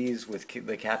 70s with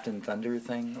the Captain Thunder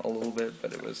thing a little bit,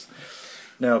 but it was.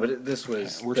 No, but this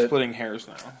was... We're splitting hairs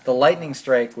now. The lightning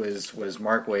strike was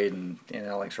Mark Waid and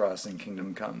Alex Ross in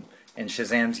Kingdom Come, and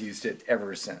Shazam's used it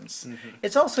ever since. Mm-hmm.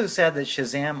 It's also sad that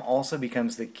Shazam also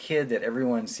becomes the kid that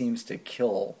everyone seems to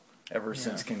kill ever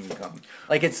since Kingdom Come.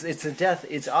 Like, it's a death...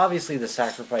 It's obviously the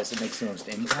sacrifice that makes the most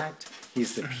impact.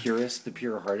 He's the purest, the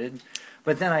pure-hearted.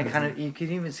 But then I kind of you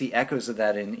can even see echoes of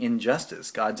that in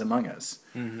Injustice, Gods Among Us.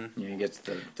 Mm-hmm. You get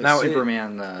the Now,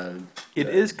 Superman. It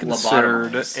is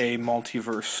considered lobotomize. a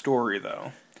multiverse story,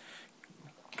 though,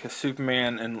 because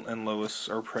Superman and Lois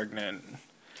are pregnant.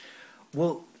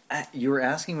 Well, you were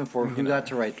asking before who got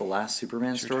to write the last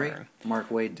Superman story. Turn. Mark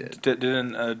Waid did.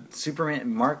 Didn't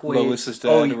Superman? Mark Waid. Lois is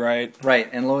dead, right? Right,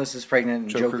 and Lois is pregnant, and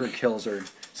Joker Joker kills her.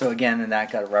 So again, and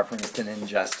that got referenced in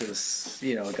Injustice.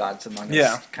 Gods Among Us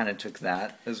Yeah. kind of took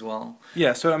that as well.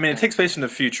 Yeah, so I mean, it takes place in the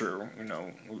future.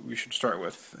 We should start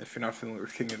with, if you're not familiar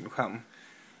with Kingdom Come.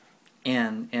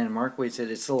 And Mark Waid said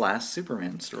it's the last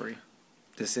Superman story.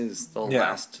 This is the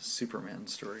last Superman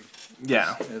story.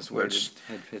 Yeah, As Waid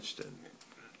had pitched it.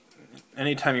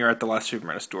 Anytime you're at the last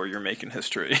Superman store, you're making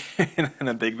history in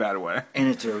a big bad way. And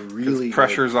it's a really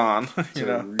pressure's on. It's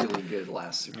a really good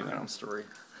last Superman story.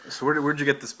 So where'd you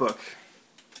get this book?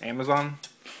 Amazon?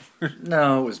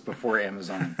 No, it was before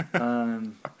Amazon.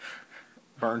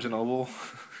 Barnes and Noble?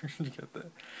 You get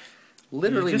that?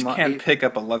 Literally, you just can't pick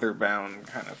up a leather bound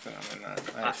kind of thing. I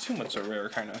mean, I assume it's a rare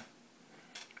kind of.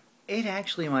 It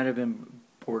actually might have been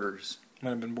Borders. Might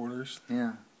have been Borders.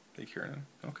 Yeah. Big Kieran.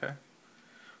 Okay.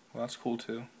 Well, that's cool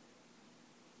too.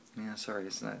 Yeah, sorry,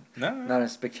 it's not No, a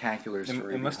spectacular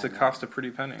story. It must have cost a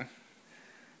pretty penny.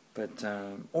 But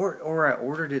or I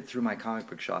ordered it through my comic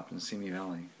book shop in Simi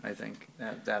Valley. I think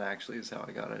that actually is how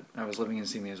I got it. I was living in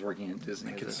Simi. I was working at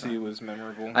Disney. I could see it was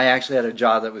memorable. I actually had a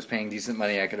job that was paying decent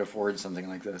money. I could afford something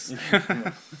like this.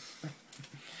 Yeah.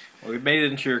 Well, we made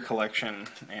it into your collection,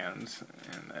 and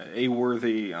a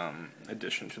worthy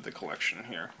addition to the collection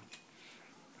here.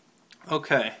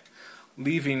 Okay,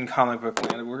 leaving comic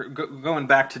book land, we're going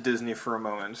back to Disney for a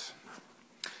moment.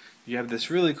 You have this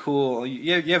really cool.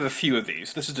 You have a few of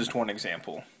these. This is just one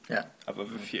example. Yeah. Of a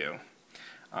few.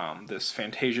 This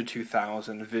Fantasia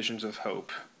 2000 Visions of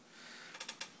Hope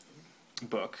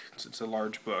book. It's a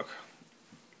large book.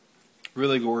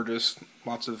 Really gorgeous.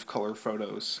 Lots of color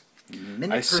photos.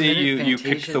 I see you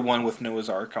picked the one with Noah's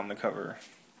Ark on the cover,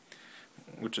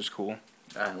 which is cool.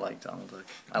 I like Donald Duck.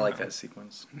 I like that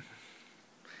sequence.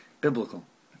 Biblical.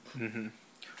 Mm-hmm.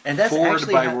 And that's Forward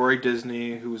actually by Roy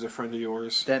Disney, who was a friend of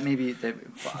yours. That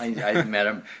I met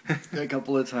him a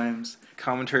couple of times.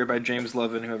 Commentary by James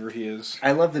Levin, whoever he is.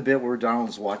 I love the bit where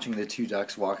Donald's watching the two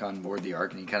ducks walk on board the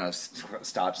ark, and he kind of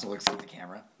stops and looks at the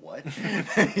camera. What?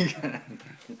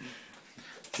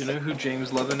 Do you know who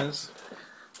James Levin is?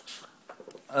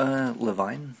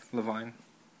 Levine. Levine.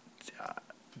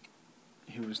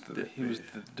 He was the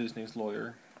Disney's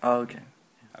lawyer. Oh, okay.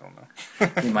 I don't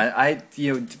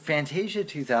know. Fantasia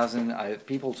 2000.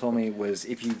 People told me was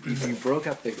if you broke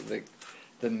up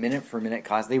the minute for minute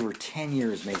cost, they were 10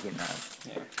 years making that.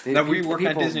 Yeah. Now, were you working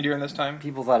at Disney during this time?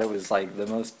 People thought it was like the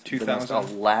most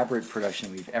elaborate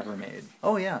production we've ever made.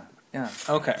 Oh yeah, yeah.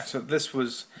 Okay, so this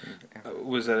was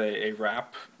it a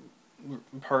wrap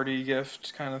party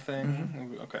gift kind of thing?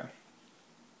 Mm-hmm. Okay.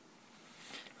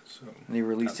 So they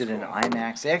released it in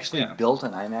IMAX. They actually built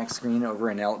an IMAX screen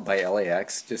over by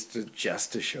LAX just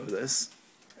to show this.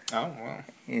 Oh wow!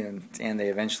 And they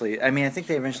eventually, I think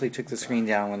they eventually took the screen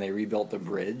down when they rebuilt the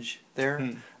bridge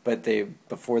there. But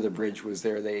before the bridge was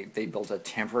there, they built a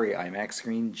temporary IMAX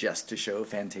screen just to show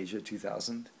Fantasia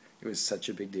 2000. It was such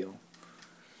a big deal.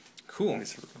 Cool.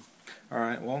 All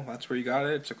right. Well, that's where you got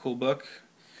it. It's a cool book.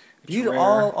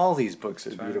 All these books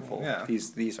are beautiful. Yeah.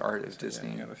 These art is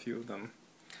Disney. Yeah, you got a few of them.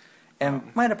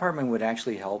 And my department would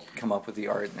actually help come up with the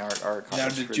art and art Now,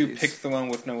 did you pick the one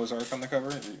with Noah's Ark on the cover?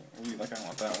 Were you like, I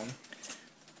want that one?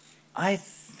 I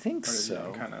think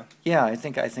so. Kinda... Yeah, I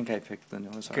think I picked the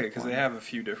Noah's Ark. Okay, because they have a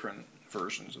few different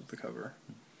versions of the cover.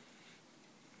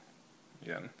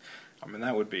 Yeah,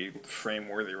 that would be frame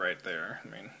worthy right there.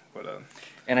 What a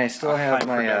and I still have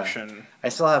my production.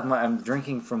 I'm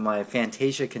drinking from my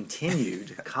Fantasia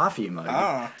Continued coffee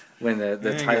mug. When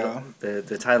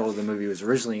the title of the movie was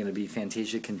originally going to be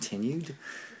Fantasia Continued.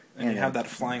 And you have that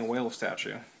flying whale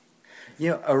statue.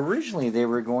 Originally they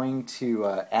were going to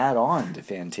add on to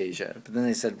Fantasia, but then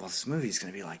they said, well, this movie's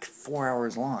going to be like 4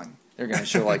 hours long. They're going to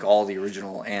show like all the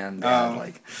original and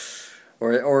like...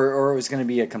 Or it was going to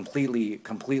be a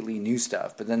completely new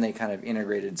stuff, but then they kind of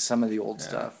integrated some of the old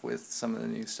stuff with some of the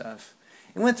new stuff.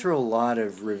 It went through a lot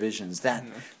of revisions.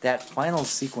 That final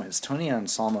sequence, Tony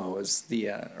Anselmo was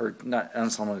not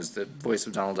Anselmo is the voice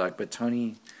of Donald Duck, but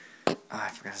Tony, I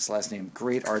forgot his last name.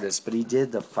 Great artist, but he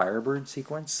did the Firebird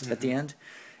sequence at the end,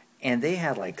 and they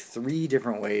had like 3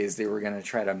 different ways they were going to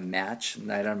try to match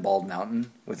Night on Bald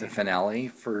Mountain with the finale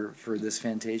for this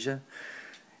Fantasia.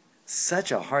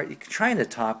 Such a hard trying to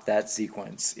top that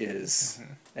sequence is.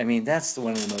 That's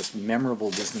one of the most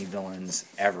memorable Disney villains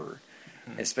ever.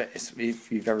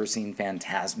 If you've ever seen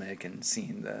Phantasmic and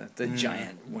seen the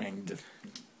giant winged.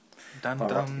 Dun, dun,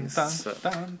 dun, dun,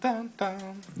 dun, dun,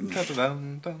 dun,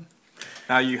 dun, dun.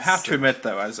 Now you have to admit,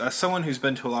 though, as someone who's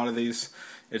been to a lot of these,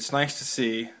 it's nice to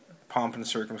see pomp and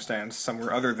circumstance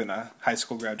somewhere other than a high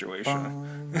school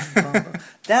graduation.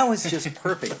 That was just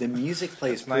perfect. The music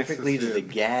plays nice perfectly to the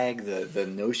gag. The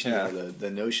notion,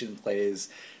 the notion plays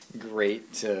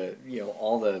great to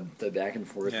all the back and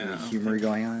forth and the humor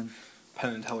going on.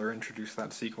 Penn and Teller introduced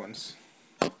that sequence.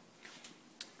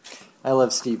 I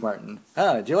love Steve Martin.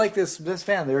 Do you like this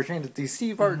band? They were trained at the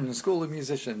Steve Martin School of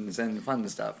Musicians and fun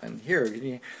stuff. And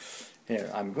here,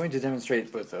 I'm going to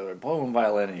demonstrate with a bow and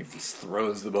violin. And he just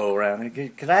throws the bow around.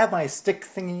 Could I have my stick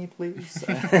thingy, please?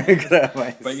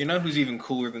 But you know who's even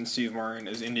cooler than Steve Martin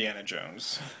is Indiana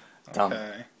Jones.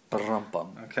 Okay.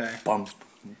 Okay.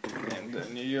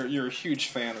 And you're a huge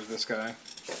fan of this guy,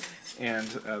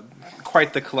 and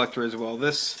quite the collector as well.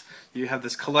 You have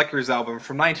this collector's album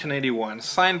from 1981,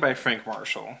 signed by Frank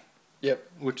Marshall. Yep.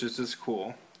 Which is just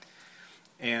cool.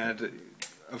 And,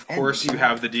 of course, you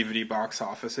have the DVD box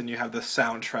office, and you have the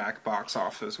soundtrack box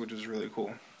office, which is really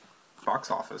cool. Box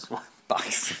office? What?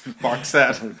 Box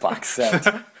set. Box set.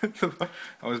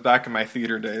 I was back in my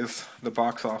theater days. The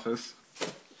box office.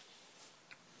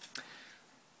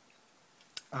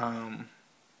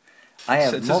 I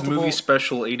have it says movie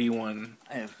special 81.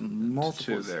 I have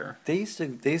multiple there. They used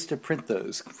to print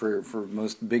those for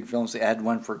most big films. They had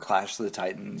one for Clash of the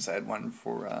Titans. I had one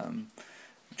for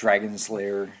Dragon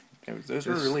Slayer. Those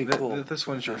were really cool. This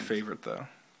one's your favorite, though.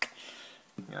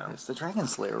 Yeah, the Dragon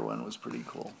Slayer one was pretty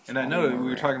cool. And I know we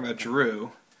were talking about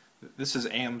Drew. This is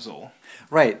Amsel.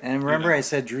 Right, and remember I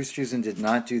said Drew Struzan did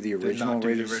not do the original. Did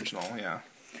not do the original, yeah.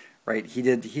 Right, he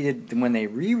did when they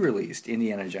re-released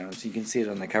Indiana Jones. You can see it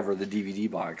on the cover of the DVD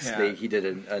box. Yeah. He did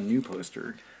a new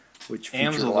poster, which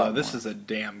featured Amsel. a lot This more. is a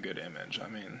damn good image. I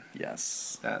mean,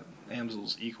 yes, that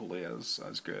Amsel's equally as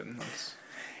good.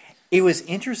 It was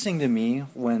interesting to me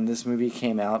when this movie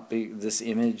came out. This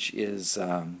image is,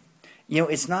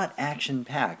 it's not action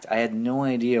packed. I had no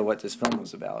idea what this film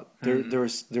was about. There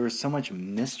was so much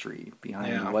mystery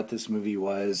behind what this movie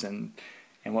was and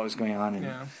what was going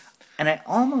on. And I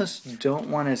almost don't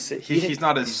want to say... He's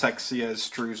not as sexy as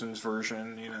Struzan's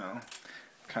version,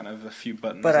 kind of a few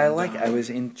buttons. But I was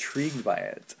intrigued by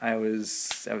it. I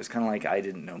was kind of like, I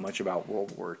didn't know much about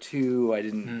World War II.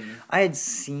 I had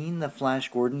seen the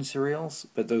Flash Gordon serials,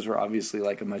 but those were obviously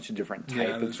like a much different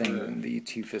type of thing than the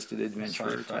Two-Fisted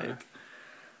Adventurer type.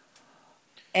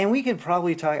 And we could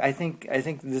probably talk... I think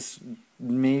this...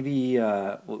 Maybe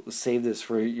we'll save this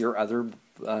for your other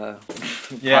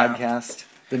podcast.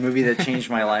 The movie that changed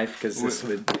my life, because this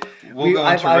would... We'll go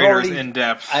into Raiders in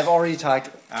depth. I've already talked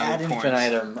ad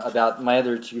infinitum about my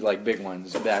other two big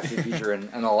ones, Back to the Future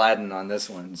and Aladdin on this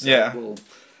one. So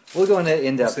we'll go into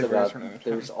in depth about...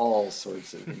 There's all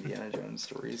sorts of Indiana Jones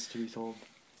stories to be told.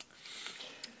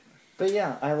 But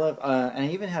yeah, I love... and I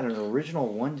even had an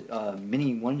original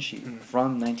mini one-sheet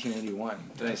from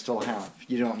 1981 that I still have.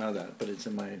 You don't know that, but it's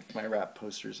in my wrap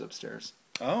posters upstairs.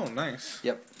 Oh, nice.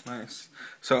 Yep. Nice.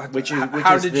 So, how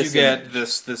did you get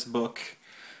this book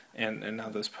and now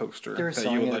this poster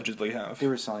that you allegedly have? They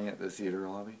were selling it at the theater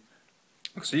lobby.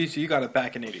 So you got it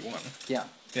back in 81. Yeah.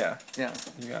 Yeah. Yeah.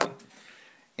 You got it.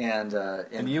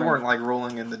 And you weren't like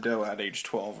rolling in the dough at age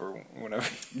 12 or whenever,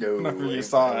 no, whenever you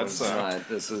saw it. So not.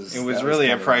 It was really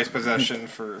a prized possession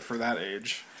for that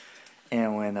age.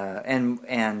 And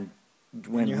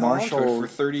when you Marshall for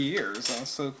 30 years, that's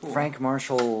so cool. Frank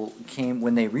Marshall came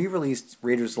when they re-released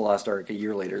Raiders of the Lost Ark a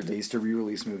year later. They used to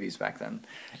re-release movies back then.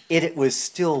 It was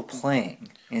still playing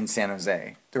in San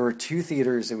Jose. There were two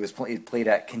theaters it played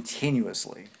at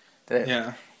continuously.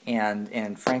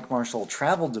 And Frank Marshall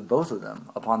traveled to both of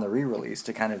them upon the re-release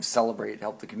to kind of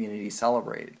help the community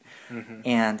celebrate. Mm-hmm.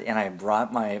 And I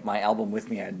brought my album with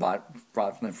me. I had brought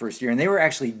from the first year, and they were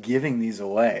actually giving these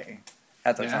away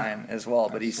at the time as well.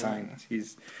 But he signed.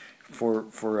 He's for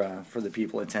the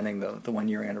people attending the 1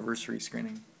 year anniversary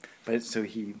screening. But so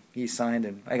he signed,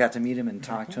 and I got to meet him and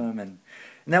talk to him, and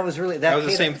that was really that was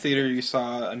the same theater you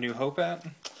saw A New Hope at.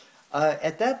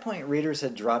 At that point, Raiders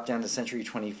had dropped down to Century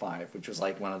 25, which was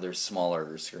like one of their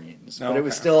smaller screens. But it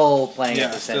was still playing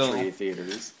at the Century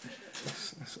theaters.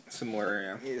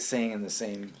 Similar area. Staying in the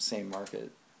same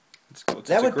market. It's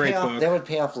a great book. That would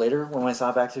pay off later when I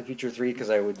saw Back to the Future 3, because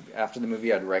I would, after the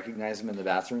movie, I'd recognize him in the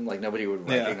bathroom. Like, nobody would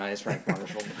recognize Frank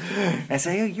Marshall. And I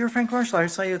say, hey, you're Frank Marshall. I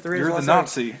saw you at the Raiders. You're the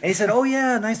Nazi. And he said, oh,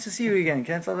 yeah, nice to see you again.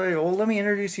 Can I tell you? Well, let me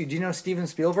introduce you. Do you know Steven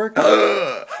Spielberg?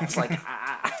 It's like,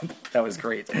 that was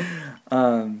great.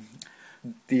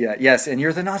 Yes, and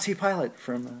you're the Nazi pilot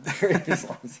from Raiders.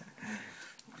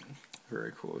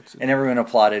 Very cool. And everyone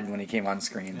applauded when he came on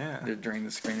screen during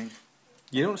the screening.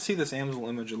 You don't see this Amsel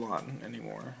image a lot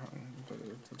anymore, but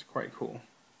it's quite cool.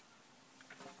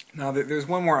 Now, there's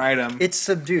one more item. It's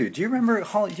subdued. Do you remember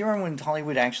when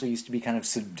Hollywood actually used to be kind of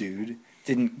subdued?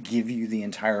 Didn't give you the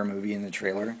entire movie in the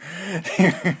trailer?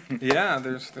 Yeah,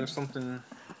 there's something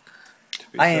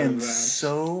to be I said am of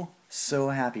that. so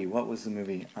happy. What was the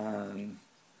movie?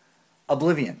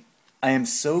 Oblivion. I am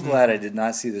so glad I did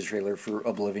not see the trailer for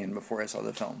Oblivion before I saw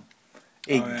the film.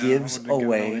 It gives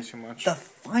away the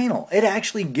final. It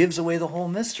actually gives away the whole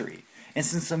mystery. And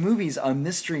since the movie's a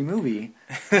mystery movie,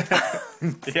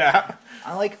 Yeah.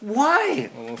 I'm like, why?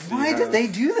 Well, we'll see Why did they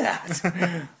do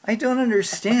that? I don't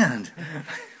understand.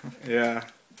 Yeah.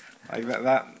 Like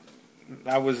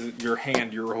that was your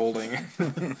hand you were holding.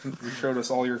 You showed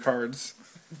us all your cards.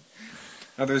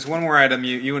 Now there's one more item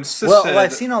you insisted. Well,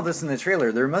 I've seen all this in the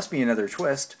trailer. There must be another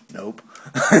twist. Nope.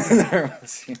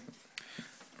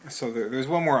 So there's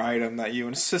one more item that you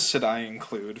insisted I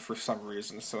include for some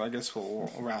reason. So I guess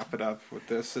we'll wrap it up with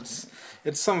this.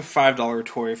 It's some $5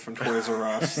 toy from Toys R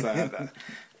Us that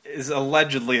is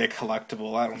allegedly a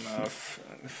collectible. I don't know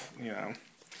if you know.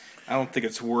 I don't think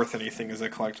it's worth anything as a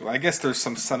collectible. I guess there's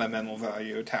some sentimental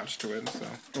value attached to it. So.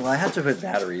 Well, I had to put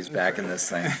batteries back in this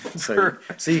thing,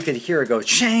 so you could hear it go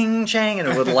chang chang, and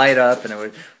it would light up, and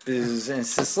and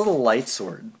it's this little light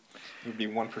sword. It would be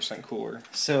 1% cooler.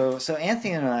 So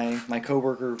Anthony and I, my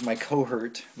cohort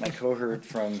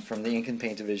from the Ink and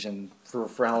Paint division for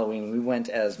Halloween, we went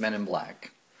as Men in Black.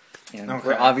 And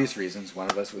for obvious reasons, one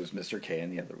of us was Mr. K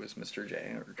and the other was Mr.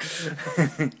 J.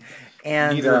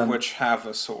 And neither of which have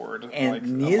a sword.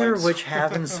 And neither of which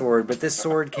have a sword, but this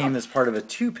sword came as part of a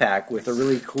 2-pack with a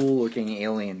really cool-looking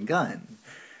alien gun.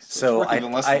 So it's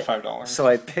even less than $5. So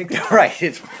I picked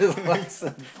it's worth less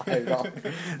than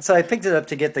 $5. So I picked it up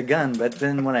to get the gun, but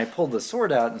then when I pulled the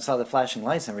sword out and saw the flashing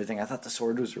lights and everything, I thought the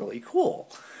sword was really cool.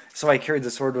 So I carried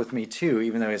the sword with me too,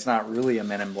 even though it's not really a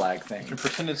Men in Black thing. You can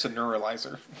pretend it's a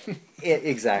neuralizer.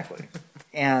 Exactly.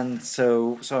 And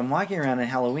so I'm walking around in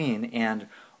Halloween, and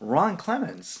Ron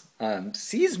Clements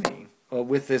sees me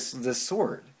with this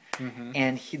sword. Mm-hmm.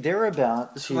 And they're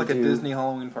about this is like a Disney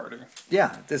Halloween party.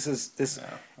 Yeah, this.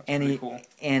 Yeah, and he cool.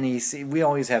 We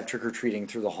always have trick or treating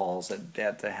through the halls at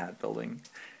the Hat Building,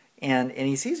 and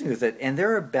he sees me with it, and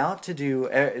they're about to do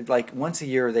like once a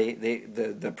year.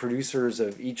 The producers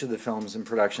of each of the films in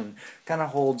production kind of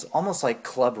holds almost like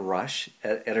Club Rush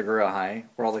at Agoura High,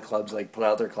 where all the clubs like put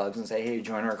out their clubs and say, "Hey,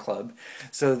 join our club."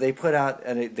 So they put out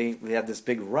they had this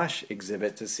big Rush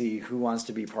exhibit to see who wants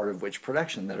to be part of which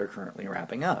production that are currently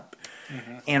wrapping up.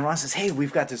 Mm-hmm. And Ron says, "Hey,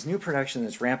 we've got this new production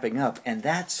that's ramping up, and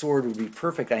that sword would be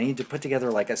perfect. I need to put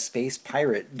together like a space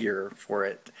pirate gear for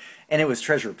it." And it was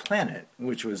Treasure Planet,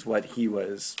 which was what he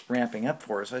was ramping up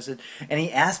for. So I said, and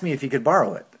he asked me if he could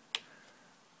borrow it.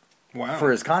 Wow.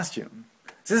 For his costume.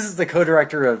 So this is the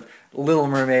co-director of Little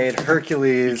Mermaid,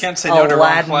 Hercules, you can't say no to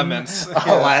Ron Clements.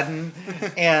 Aladdin.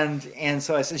 And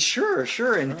so I said, sure.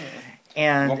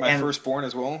 And my firstborn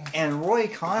as well. And Roy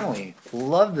Connolly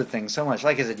loved the thing so much.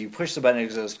 Like I said, you push the button,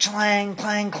 it goes clang,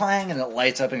 clang, clang, and it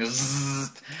lights up and goes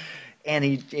zzz. And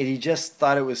he just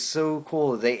thought it was so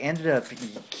cool that they ended up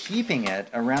keeping it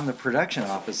around the production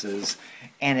offices,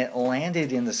 and it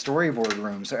landed in the storyboard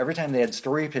room. So every time they had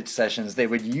story pitch sessions, they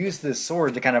would use this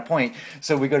sword to kind of point.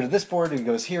 So we go to this board, he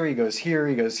goes here, he goes here,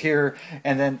 he goes here.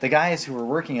 And then the guys who were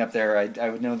working up there, I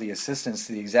would know the assistants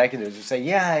to the executives would say,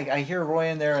 yeah, I hear Roy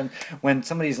in there. And when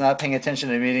somebody's not paying attention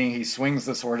to a meeting, he swings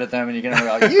the sword at them, and you get them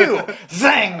out, you,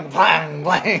 zang, blang,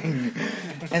 blang.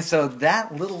 And so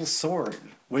that little sword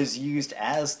was used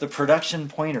as the production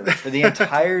pointer for the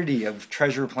entirety of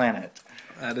Treasure Planet.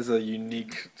 That is a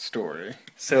unique story.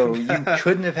 So you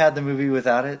couldn't have had the movie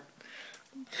without it?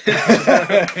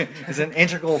 It's an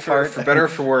integral part. For better or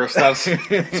for worse, that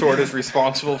sword is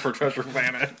responsible for Treasure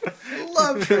Planet.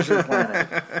 Love Treasure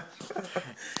Planet.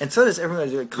 And so does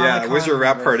everybody. Yeah, it was your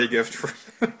wrap party gift.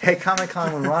 Hey,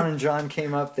 Comic-Con, when Ron and John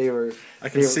came up, I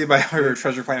can see by your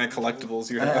Treasure Planet collectibles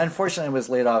you have. Unfortunately, I was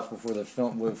laid off before the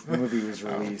movie was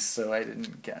released, so I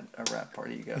didn't get a wrap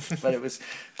party gift. But it was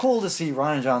cool to see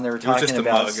Ron and John. They were talking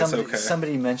about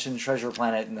somebody mentioned Treasure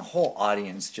Planet, and the whole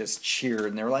audience just cheered,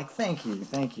 and they were like, "Thank you."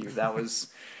 That was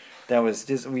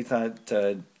just, we thought,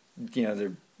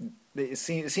 it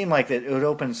seemed like that it would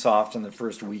open soft on the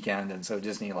first weekend, and so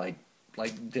Disney like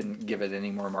didn't give it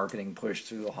any more marketing push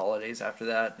through the holidays after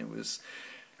that.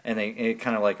 It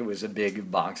kind of like it was a big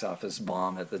box office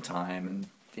bomb at the time,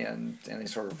 and they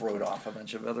sort of wrote off a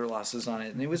bunch of other losses on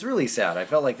it, and it was really sad. I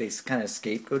felt like they kind of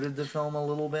scapegoated the film a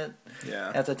little bit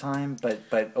at the time,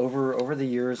 but over the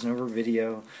years and over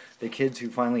video, the kids who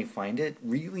finally find it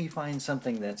really find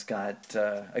something that's got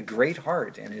a great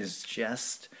heart and is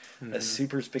just a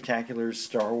super spectacular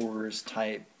Star Wars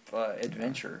type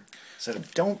adventure. So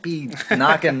don't be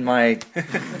knocking my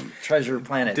Treasure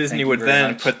Planet. Disney would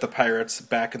then put the pirates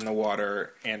back in the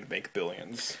water and make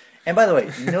billions. And by the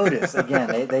way, notice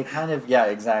again, they kind of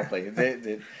exactly.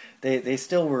 They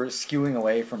still were skewing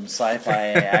away from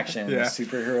sci-fi action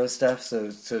superhero stuff. So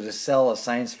to sell a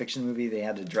science fiction movie, they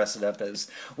had to dress it up as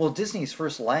Disney's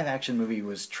first live action movie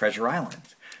was Treasure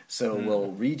Island. So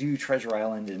we'll redo Treasure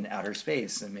Island in outer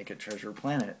space and make it Treasure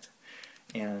Planet.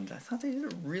 And I thought they did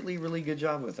a really, really good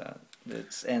job with that.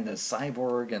 And the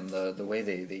cyborg and the way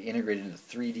they integrated the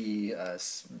 3D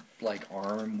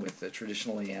arm with the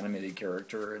traditionally animated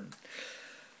character, and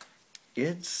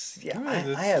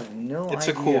I have no idea. It's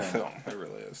a cool film. It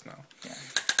really is. No,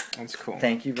 that's cool.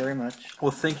 Thank you very much.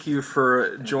 Well, thank you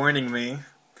for joining me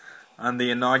on the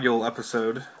inaugural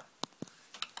episode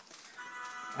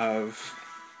of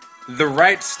The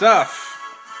Right Stuff.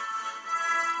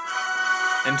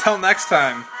 Until next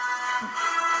time,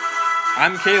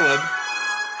 I'm Caleb.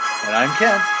 And I'm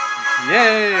Kent.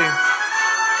 Yay!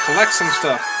 Collect some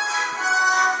stuff.